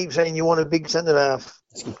 And they keep saying you want a big centre-half.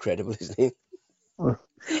 It's incredible, isn't it?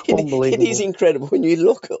 Unbelievable. It is incredible when you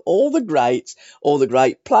look at all the greats, all the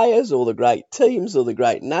great players, all the great teams, all the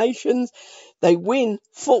great nations. They win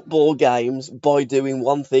football games by doing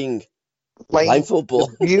one thing. Playing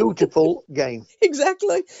football. Beautiful game.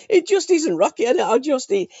 Exactly. It just isn't rocket. And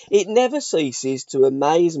it never ceases to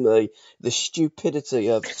amaze me, the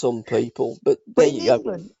stupidity of some people. But there you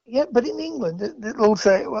go. But in England, they'll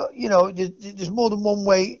say, well, there's more than one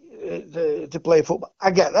way to play football.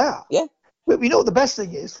 I get that. Yeah. But the best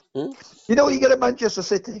thing is, you get at Manchester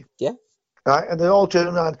City. Yeah. Right, and they all turn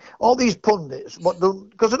around. All these pundits,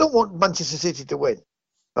 because they don't want Manchester City to win.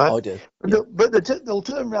 Right? I do. Yeah. But they'll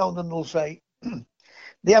turn around and they'll say,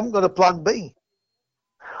 they haven't got a plan B.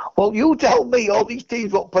 Well, you tell me, all these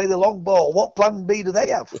teams what play the long ball, what plan B do they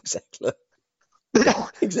have? Exactly.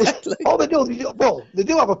 Exactly. All they do, they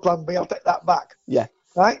do have a plan B. I'll take that back. Yeah.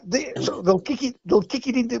 Right. So they'll kick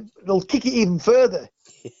it even further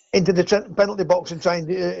into the penalty box and try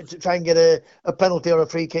and get a penalty or a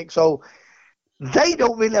free kick. So they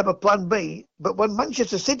don't really have a plan B. But when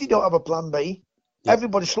Manchester City don't have a plan B,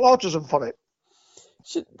 everybody slaughters them for it.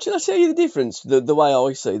 Should I tell you the difference? The way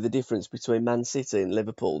I see the difference between Man City and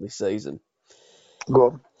Liverpool this season. Go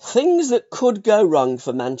on. Things that could go wrong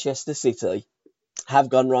for Manchester City have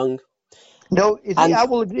gone wrong. No, I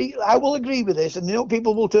will agree. I will agree with this, and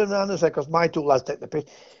people will turn around and say, "Because my 2 lads take the piss."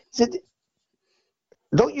 Said,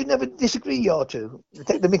 "Don't you never disagree, your 2? You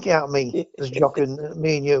take the mickey out of me, as Jock and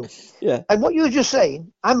me and you." Yeah. And what you were just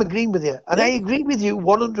saying, I'm agreeing with you, and I agree with you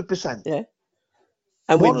 100%. Yeah.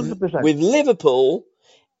 And 100%. With Liverpool,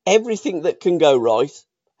 everything that can go right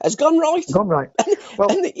has gone right. Gone right.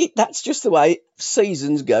 That's just the way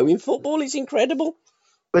seasons go in football. It's incredible.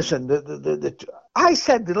 Listen, I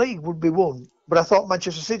said the league would be won, but I thought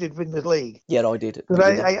Manchester City would win the league. Yeah, I did.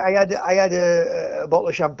 I had a bottle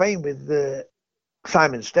of champagne with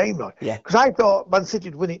Simon Steinroy. Yeah. Because I thought Man City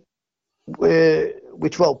would win it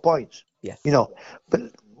with 12 points. Yeah. But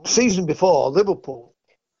season before, Liverpool,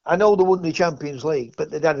 I know they won the Champions League,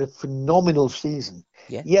 but they'd had a phenomenal season.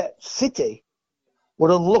 Yeah. Yet City were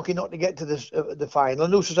unlucky not to get to the final.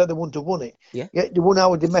 And who said they wouldn't have won it? Yeah. Yet they won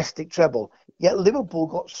our domestic treble. Yet Liverpool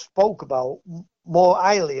got spoke about more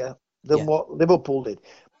highly than what Liverpool did.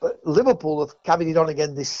 But Liverpool have carried it on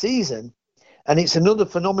again this season, and it's another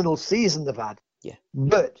phenomenal season they've had. Yeah.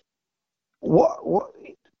 But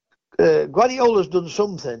Guardiola's done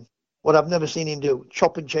something what I've never seen him do: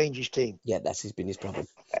 chop and change his team. Yeah, that's been his problem.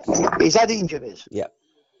 He's had injuries. Yeah.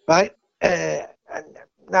 Right. And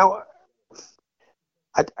now,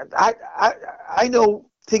 I know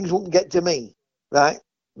things won't get to me, right?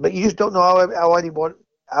 But you just don't know how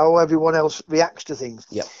everyone else reacts to things.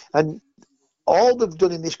 Yeah. And all they've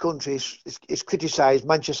done in this country is criticise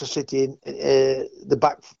Manchester City in the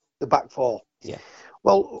back four. Yeah.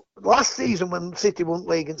 Well, last season when City won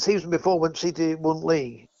league, and season before when City won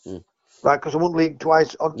league, right? Because they won league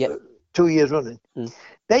twice on 2 years running.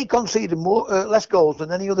 They conceded less goals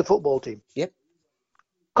than any other football team. Yep.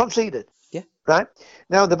 Conceded. Yeah. Right?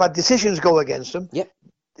 Now, they've had decisions go against them. Yep.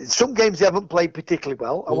 Some games they haven't played particularly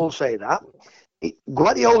well, I will say that.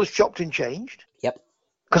 Guardiola's chopped and changed. Yep.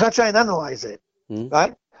 Because I try and analyse it.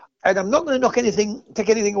 Right? And I'm not going to take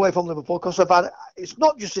anything away from Liverpool, because it's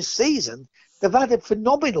not just this season, they've had a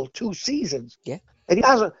phenomenal 2 seasons. Yeah. And it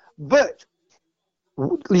hasn't. But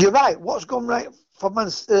you're right, what's gone right for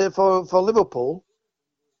Liverpool,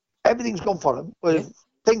 everything's gone for them. Yeah.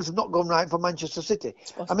 Things have not gone right for Manchester City.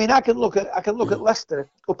 I mean, I can look at Leicester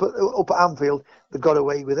up at Anfield. They got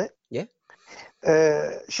away with it. Yeah.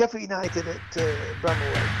 Sheffield United at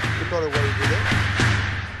Bramall Lane, they got away with it.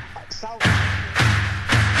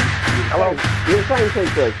 Hello. You were saying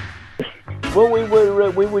something? Well,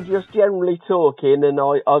 we were just generally talking, and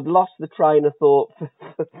I've lost the train of thought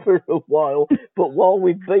for a while. But while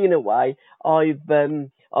we've been away, I've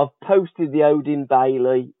posted the Odin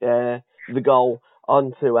Bailey the goal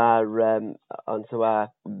onto our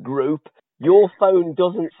group. Your phone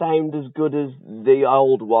doesn't sound as good as the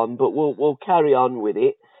old one, but we'll carry on with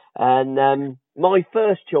it. And my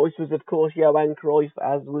first choice was, of course, Johan Cruyff,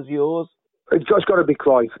 as was yours. It's got to be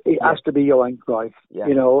Cruyff. It has to be Johan Cruyff. Yeah.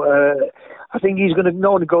 You know, I think he's going to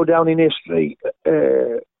not only go down in history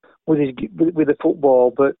with the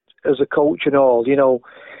football, but as a coach and all. You know,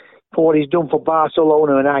 for what he's done for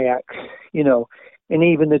Barcelona and Ajax. You know, and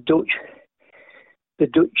even the Dutch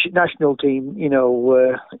national team. You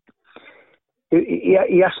know,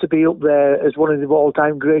 he has to be up there as one of the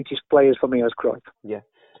all-time greatest players for me as Cruyff. Yeah.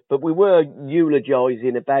 But we were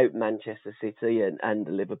eulogising about Manchester City and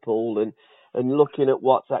Liverpool and looking at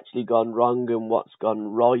what's actually gone wrong and what's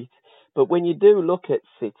gone right. But when you do look at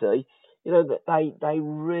City, you know, that they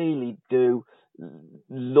really do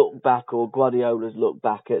look back, or Guardiola's look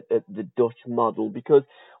back at the Dutch model, because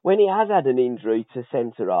when he has had an injury to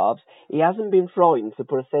centre-halves, he hasn't been frightened to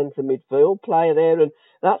put a centre midfield player there, and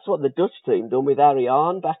that's what the Dutch team done with Harry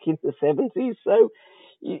Arn back in the 70s. So,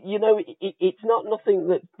 you know, it's not nothing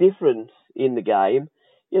that's different in the game.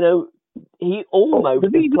 You know, he almost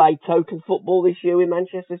has played token football this year in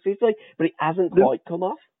Manchester City, but it hasn't quite come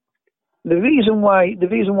off. The reason why he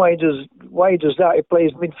does that, he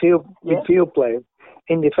plays midfield player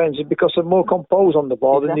in defence, is because they're more composed on the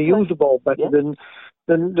ball and they use the ball better than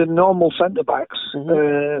the normal centre backs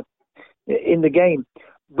in the game.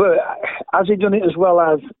 But has he done it as well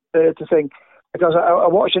as to think? Because I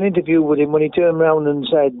watched an interview with him when he turned around and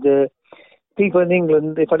said, people in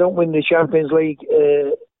England, if I don't win the Champions League,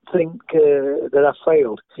 think that I've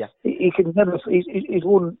failed. Yeah. He can never. He's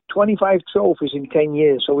won 25 trophies in 10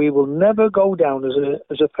 years, so he will never go down as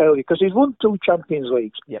a failure, because he's won 2 Champions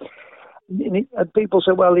Leagues. Yeah. And people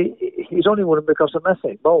say, well, he's only won it because of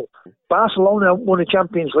Messi. Well, Barcelona won a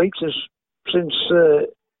Champions League since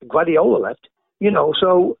Guardiola left. You know,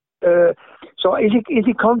 so is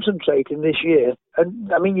he concentrating this year?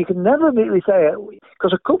 And I mean, you can never really say it,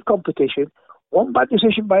 because a cup competition, one bad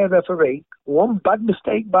decision by a referee, one bad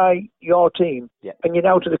mistake by your team, and you're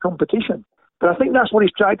out of the competition. But I think that's what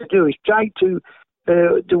he's tried to do. He's tried to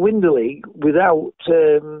win the league without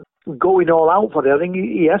going all out for it. I think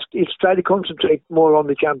he's tried to concentrate more on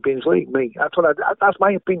the Champions League. That's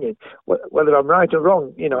my opinion. Whether I'm right or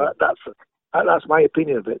wrong, you know, that's my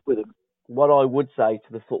opinion of it with him. What I would say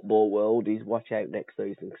to the football world is watch out next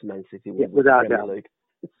season, because Man City will without the Premier doubt. League.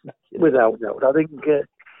 Without doubt. I think,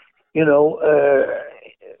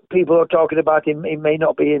 people are talking about him. He may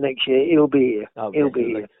not be here next year. He'll be here. Oh, he'll be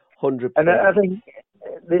here. 100%. And I think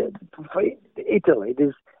for Italy,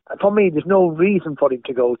 there's no reason for him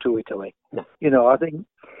to go to Italy. No. You know, I think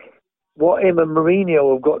what him and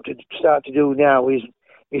Mourinho have got to start to do now is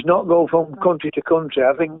not go from country to country.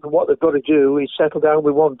 I think what they've got to do is settle down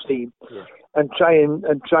with one team and try and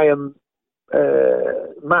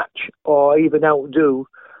match or even outdo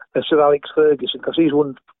Sir Alex Ferguson, because he's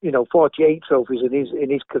won 48 trophies in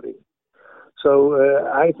his career. So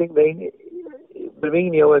I think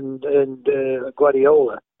Mourinho and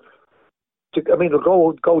Guardiola.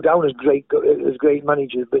 They'll go down as great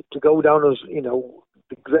managers, but to go down as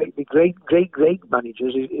the great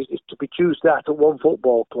managers is to produce that at one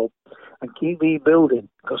football club and keep rebuilding,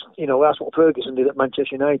 because that's what Ferguson did at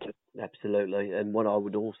Manchester United. Absolutely, and what I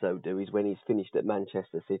would also do is when he's finished at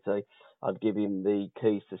Manchester City, I'd give him the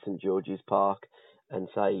keys to St George's Park and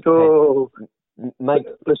say,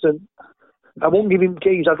 listen, I won't give him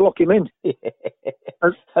keys. I'd lock him in. Make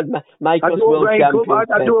us world champions.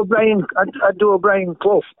 I'd do a Brian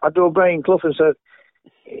Clough. I'd do a Brian Clough and say,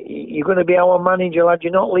 "You're going to be our manager, lad.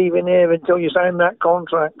 You're not leaving here until you sign that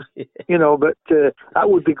contract." But that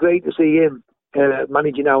would be great to see him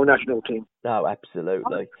managing our national team. No,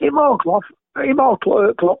 absolutely. Him or Clough. I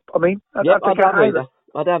mean,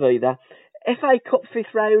 I'd have either. FA Cup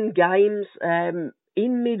fifth round games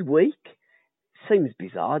in midweek seems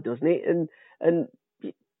bizarre, doesn't it? And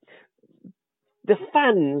the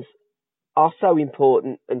fans are so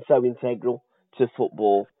important and so integral to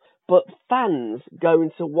football, but fans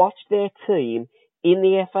going to watch their team in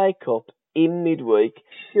the FA Cup in midweek,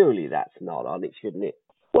 surely that's not on it, shouldn't it?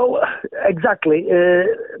 Well, exactly.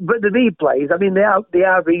 But the replays, they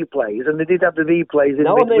are replays, and they did have the replays in midweek.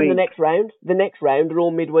 No, I mean the next round. The next round are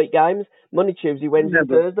all midweek games. Monday, Tuesday, Wednesday,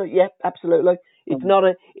 Thursday. Yeah, absolutely. It's not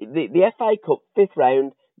the FA Cup fifth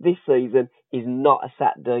round this season is not a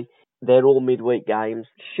Saturday. They're all midweek games.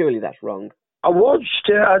 Surely that's wrong. I watched.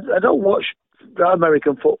 I don't watch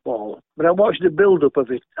American football, but I watched the build-up of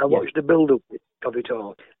it. I watched the build-up of it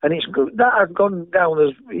all, and it's good. That has gone down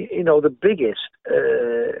as the biggest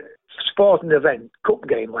sporting event, cup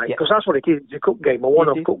game, because that's what it is. It's a cup game, a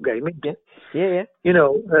one-off cup game, isn't it? Yeah. In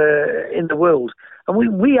the world, and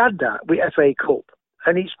we had that with FA Cup,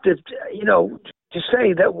 and it's just, to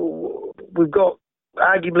say that we've got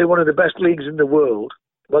arguably one of the best leagues in the world,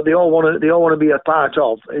 but they all want to be a part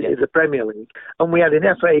of is the Premier League, and we had an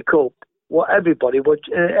FA Cup what everybody would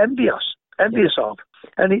envious of,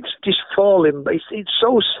 and it's just falling. It's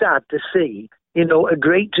so sad to see a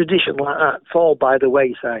great tradition like that fall by the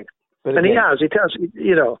wayside. But and it has.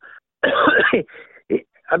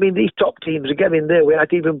 These top teams are getting there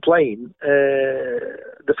without even playing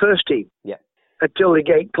the first team. Yeah. Until they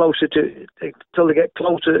get closer to the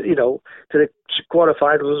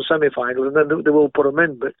quarterfinals and semi-finals, and then they will put them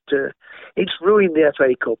in. But it's ruined the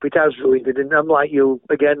FA Cup. It has ruined it, and I'm like you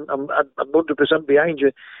again. I'm 100% behind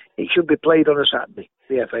you. It should be played on a Saturday,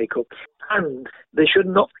 the FA Cup, and they should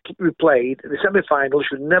not be played. The semi-finals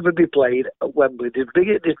should never be played at Wembley.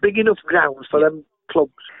 There's big enough grounds for them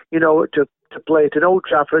clubs, to play at an Old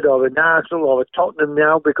Trafford or an Arsenal or a Tottenham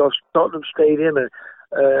now, because Tottenham Stadium.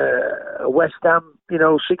 West Ham,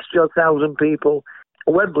 60,000 people.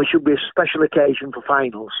 Wembley should be a special occasion for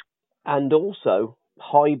finals. And also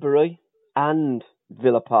Highbury and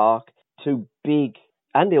Villa Park, two big,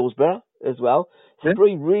 and Hillsborough as well. Yeah.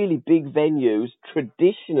 Three really big venues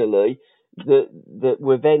traditionally that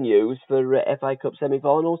were venues for FA Cup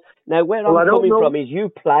semi-finals. Now, where I'm coming from is you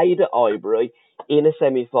played at Highbury in a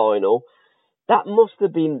semi-final. That must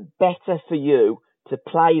have been better for you to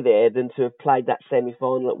play there than to have played that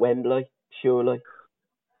semi-final at Wembley, surely.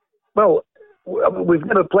 Well, we've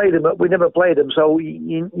never played them. We never played them, so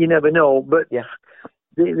you never know. But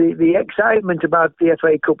the excitement about the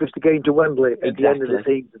FA Cup is to get into Wembley at the end of the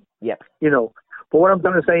season. Yep. But what I'm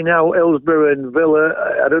trying to say now, Hillsborough and Villa,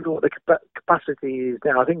 I don't know what the capacity is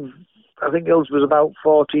now. I think Hillsborough's about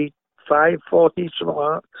 45, 40, something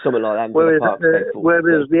like that. Something like that.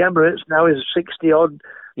 Whereas the Emirates now is 60 odd.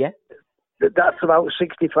 Yeah. That's about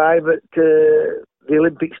 65 at the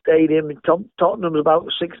Olympic Stadium. Tottenham's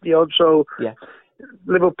about 60 odd. So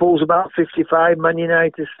Liverpool's about 55. Man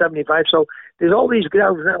United 75. So there's all these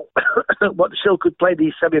grounds now what still could play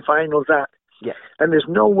these semi-finals at. Yeah. And there's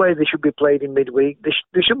no way they should be played in midweek.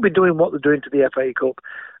 They shouldn't be doing what they're doing to the FA Cup.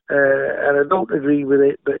 And I don't agree with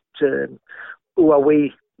it. But who are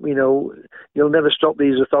we? You'll never stop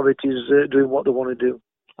these authorities doing what they want to do.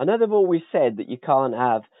 I know they've always said that you can't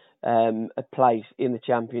have a place in the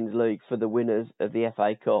Champions League for the winners of the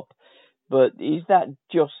FA Cup. But is that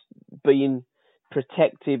just being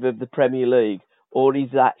protective of the Premier League, or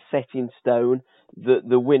is that set in stone that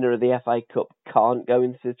the winner of the FA Cup can't go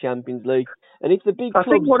into the Champions League? And if the big clubs...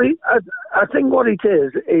 I think what it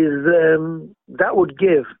is that would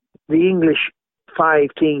give the English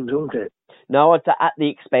 5 teams, wouldn't it? No, it's at the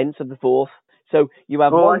expense of the fourth. So you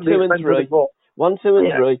have 1, 2 and 3. 1, 2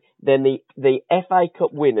 and 3, then the FA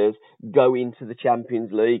Cup winners go into the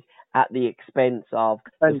Champions League, at the expense of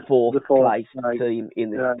the fourth place team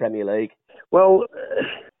in the Premier League? Well,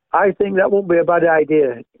 I think that won't be a bad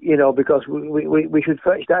idea, because we should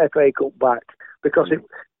fetch that FA Cup back, because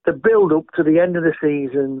the build up to the end of the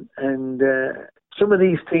season, and some of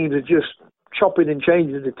these teams are just chopping and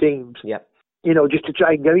changing the teams, just to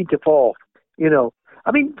try and get into fourth,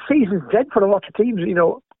 I mean, season's dead for a lot of teams,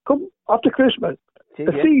 come after Christmas.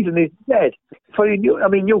 The season is dead.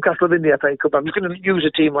 Newcastle win the FA Cup. I'm just going to use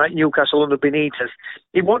a team like Newcastle under Benitez.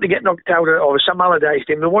 They want to get knocked out, or Sam Allardyce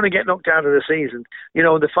team, they want to get knocked out of the season.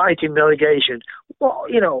 The fighting relegation. What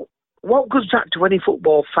good's that to any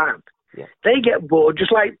football fan? Yeah. They get bored,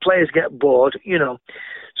 just like players get bored,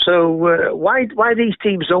 So why these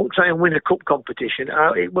teams don't try and win a cup competition?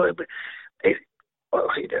 I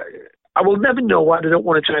will never know why they don't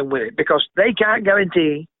want to try and win it, because they can't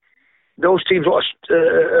guarantee those teams what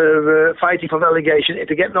are fighting for relegation. If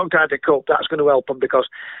they get knocked out of the cup, that's going to help them, because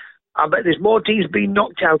I bet there's more teams being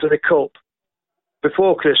knocked out of the cup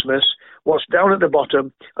before Christmas. What's down at the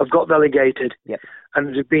bottom have got relegated. Yep.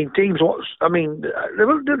 And there's been teams, there's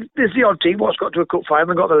the odd team what's got to a cup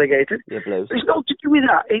final and got relegated. Yeah, Blues. It's not to do with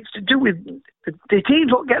that. It's to do with the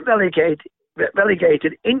teams that get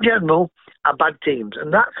relegated in general are bad teams.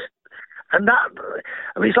 And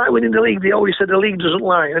it's like winning the league. They always said the league doesn't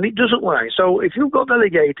lie, and it doesn't lie. So if you've got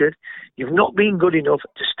relegated, you've not been good enough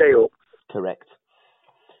to stay up. Correct.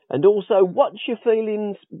 And also, what's your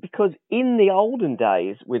feelings? Because in the olden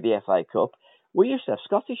days with the FA Cup, we used to have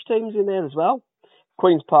Scottish teams in there as well.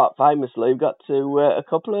 Queen's Park famously got to a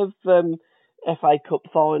couple of FA Cup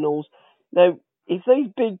finals. Now, if these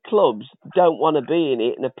big clubs don't want to be in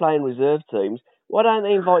it and are playing reserve teams, why don't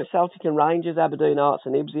they invite Celtic and Rangers, Aberdeen Hearts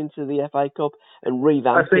and Hibs into the FA Cup and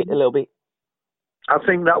revamp it a little bit? I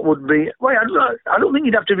think that would be. Well, I don't think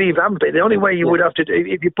you'd have to revamp it. The only way you would have to do,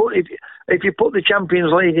 if you put the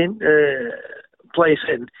Champions League in place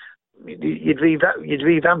in, you'd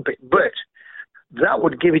revamp it. But that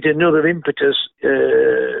would give it another impetus.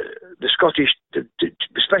 The Scottish,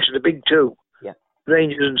 especially the big two,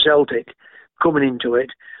 Rangers and Celtic, coming into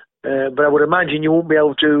it. But I would imagine you won't be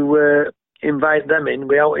able to invite them in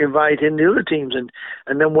without inviting the other teams, and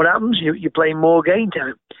then what happens? You play more game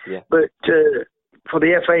time. Yeah. But for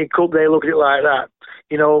the FA Cup, they look at it like that.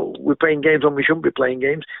 We're playing games when we shouldn't be playing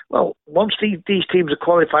games. Well, once these teams are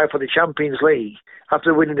qualified for the Champions League,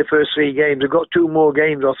 after winning the first 3 games, they've got 2 more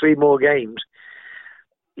games or 3 more games.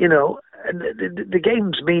 And the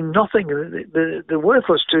games mean nothing. They're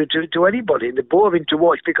worthless to anybody. They're boring to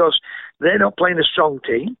watch because they're not playing a strong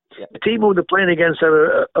team. Yeah. The team who they're playing against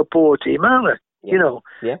are a poor team, aren't they? Yeah.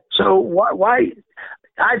 Yeah. So why?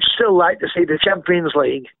 I'd still like to see the Champions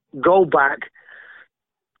League go back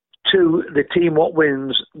to the team what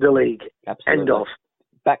wins the league. Absolutely. End of.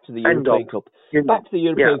 Back to the European Cup. Back to the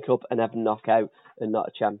European Cup and have knockout and not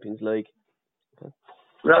a Champions League. Okay.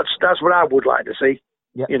 That's what I would like to see.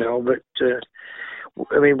 Yep. But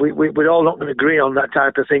we're all not going to agree on that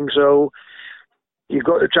type of thing. So you've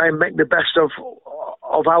got to try and make the best of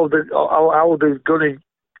how they're going to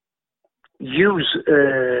use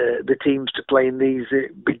the teams to play in these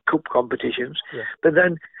big cup competitions. Yeah. But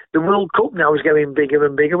then the World Cup now is getting bigger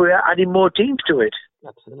and bigger. We're adding more teams to it.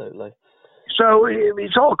 Absolutely. So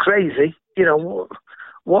it's all crazy.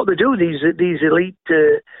 What they do, these elite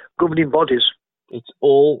governing bodies. It's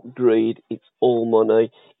all greed, it's all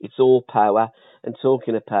money, it's all power. And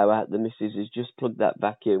talking of power, the missus has just plugged that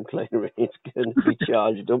vacuum cleaner in. It's going to be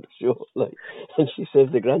charged up shortly. And she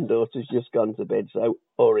says the granddaughter's just gone to bed, so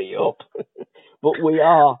hurry up. But we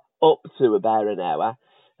are up to about an hour.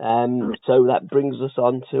 So that brings us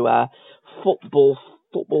on to our football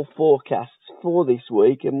forecasts for this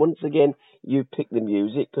week. And once again, you pick the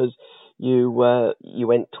music because you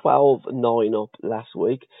went 12-9 up last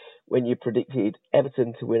week. When you predicted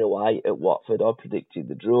Everton to win away at Watford, I predicted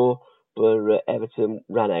the draw, but Everton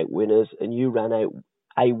ran out winners, and you ran out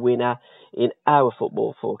a winner in our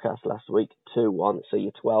football forecast last week, 2-1, so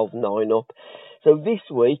you're 12-9 up. So this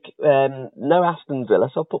week, no Aston Villa,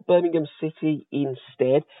 so I put Birmingham City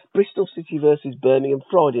instead. Bristol City versus Birmingham,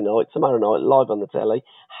 Friday night, tomorrow night, live on the telly.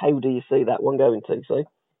 How do you see that one going, TC?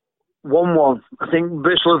 1-1. I think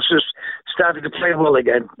Bristol has just started to play well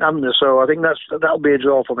again, haven't they? So I think that'll be a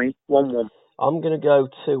draw for me. 1-1. I'm going to go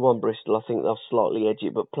 2-1 Bristol. I think they'll slightly edge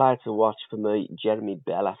it, but player to watch for me, Jeremy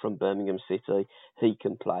Bella from Birmingham City. He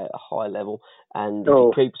can play at a high level, and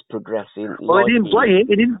if he keeps progressing. Well, he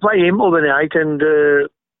didn't play him other night, and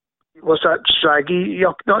what's that striker?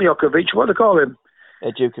 Not Jokovic. What do they call him?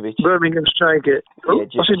 Djukovic. Birmingham striker.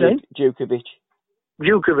 What's his name? Djukovic.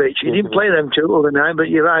 He didn't play them two other night, but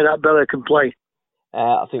you're right, that Bella can play.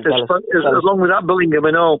 I think as long with that Bellingham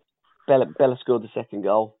and all. Bella scored the second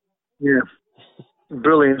goal. Yeah.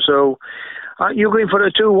 Brilliant. So, you're going for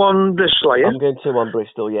a 2-1 Bristol, are you? I'm going 2-1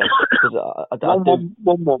 Bristol, yes.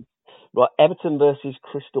 1-1. Right, Everton versus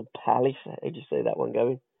Crystal Palace. How did you see that one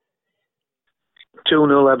going?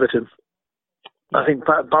 2-0 Everton. Yeah. I think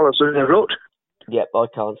Palace are in a rut. Yep, I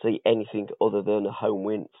can't see anything other than a home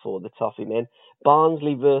win for the Toffee men.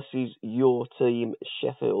 Barnsley versus your team,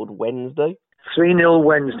 Sheffield Wednesday. 3-0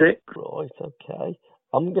 Wednesday. Right, okay.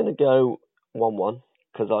 I'm going to go 1-1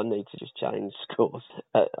 because I need to just change scores.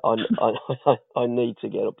 I need to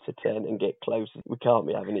get up to 10 and get closer. We can't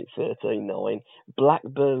be having it 13-9.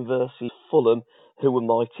 Blackburn versus Fulham, who were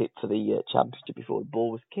my tip for the championship before the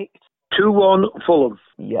ball was kicked. 2-1 Fulham.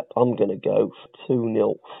 Yep, I'm going to go for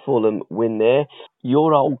 2-0 Fulham win there.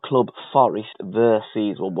 Your old club Forest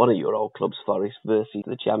versus, well, one of your old clubs Forest versus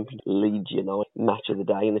the champion Leeds United. Match of the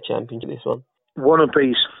day in the championship, this one. One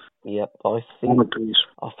apiece. Yep, I think one apiece.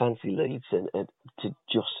 I fancy Leeds and to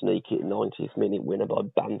just sneak it 90th minute winner by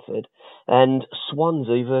Bamford. And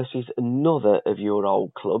Swansea versus another of your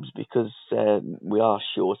old clubs because we are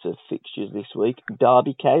short of fixtures this week.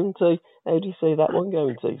 Derby County. How do you see that one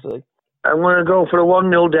going, TC? I'm going to go for a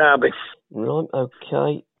 1-0 Derby. Right,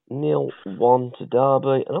 okay. 0-1 to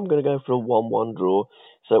Derby. And I'm going to go for a 1-1 draw.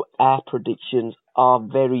 So our predictions are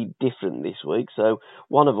very different this week. So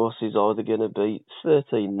one of us is either going to be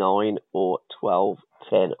 13-9 or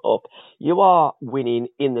 12-10 up. You are winning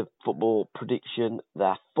in the football prediction,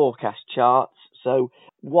 the forecast charts. So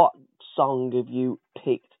what song have you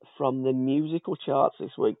picked from the musical charts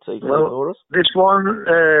this week, TC, for us? This one,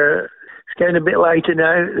 it's getting a bit later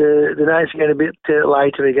now. The nights are getting a bit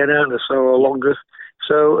lighter again, aren't they? So, or longer.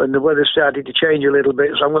 So, and the weather's starting to change a little bit.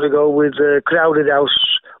 So I'm going to go with Crowded House.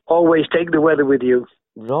 Always take the weather with you.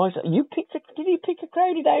 Right. Did you pick a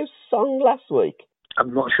Crowded House song last week?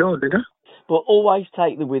 I'm not sure, did I? But always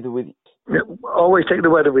take the weather with you. Yeah, always take the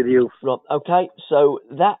weather with you. Right, okay, so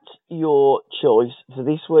that's your choice for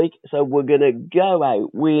this week. So we're going to go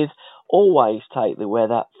out with Always Take the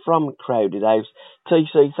Weather from Crowded House.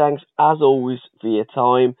 TC, thanks as always for your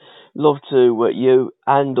time. Love to you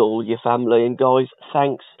and all your family. And guys,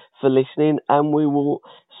 thanks for listening. And we will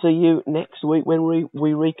see you next week when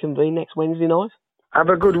we reconvene next Wednesday night. Have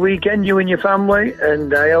a good weekend, you and your family,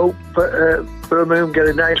 and I hope Birmingham get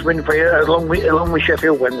a nice win for you along with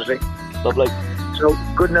Sheffield Wednesday. Lovely. So,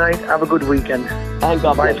 good night, have a good weekend. And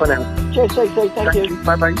God bye bless. for now. Cheers, CC, thank you.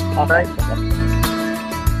 Bye-bye. Bye.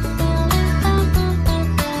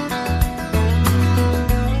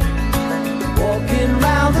 Walking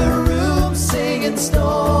round the room, singing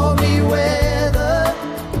stormy weather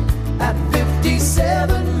at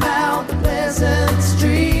 57 Mount Pleasant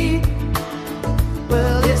Street.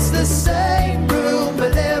 Well, it's the same room,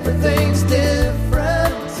 but everything's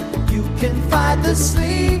different. You can fight the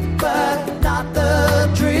sleep, but not the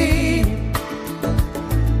dream.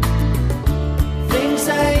 Things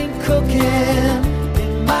ain't cooking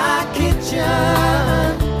in my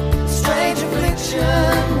kitchen. Strange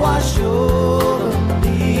affliction wash over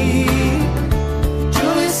me.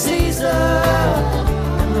 Julius Caesar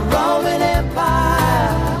and the Roman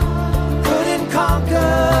Empire couldn't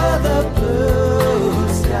conquer the blue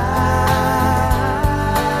sky.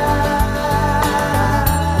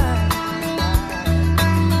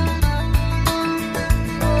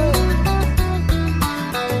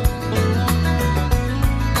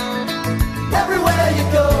 Everywhere you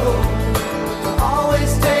go,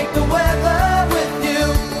 always take the weather with you.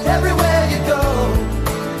 Everywhere you go,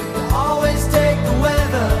 always take the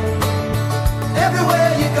weather.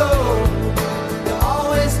 Everywhere you go,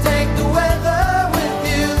 always take the weather with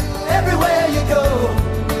you. Everywhere you go,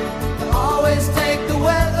 always take the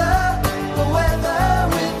weather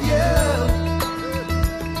with you.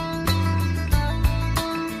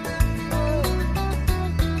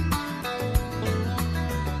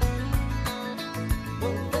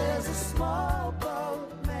 Well, there's a small boat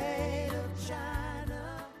made of China.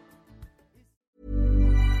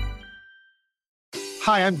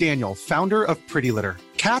 Hi, I'm Daniel, founder of Pretty Litter.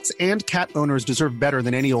 Cats and cat owners deserve better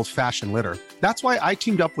than any old-fashioned litter. That's why I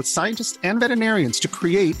teamed up with scientists and veterinarians to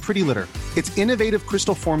create Pretty Litter. Its innovative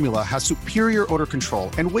crystal formula has superior odor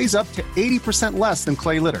control and weighs up to 80% less than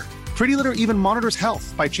clay litter. Pretty Litter even monitors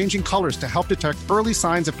health by changing colors to help detect early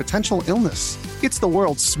signs of potential illness. It's the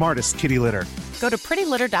world's smartest kitty litter. Go to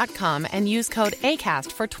prettylitter.com and use code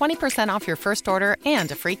ACAST for 20% off your first order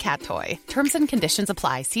and a free cat toy. Terms and conditions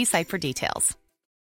apply. See site for details.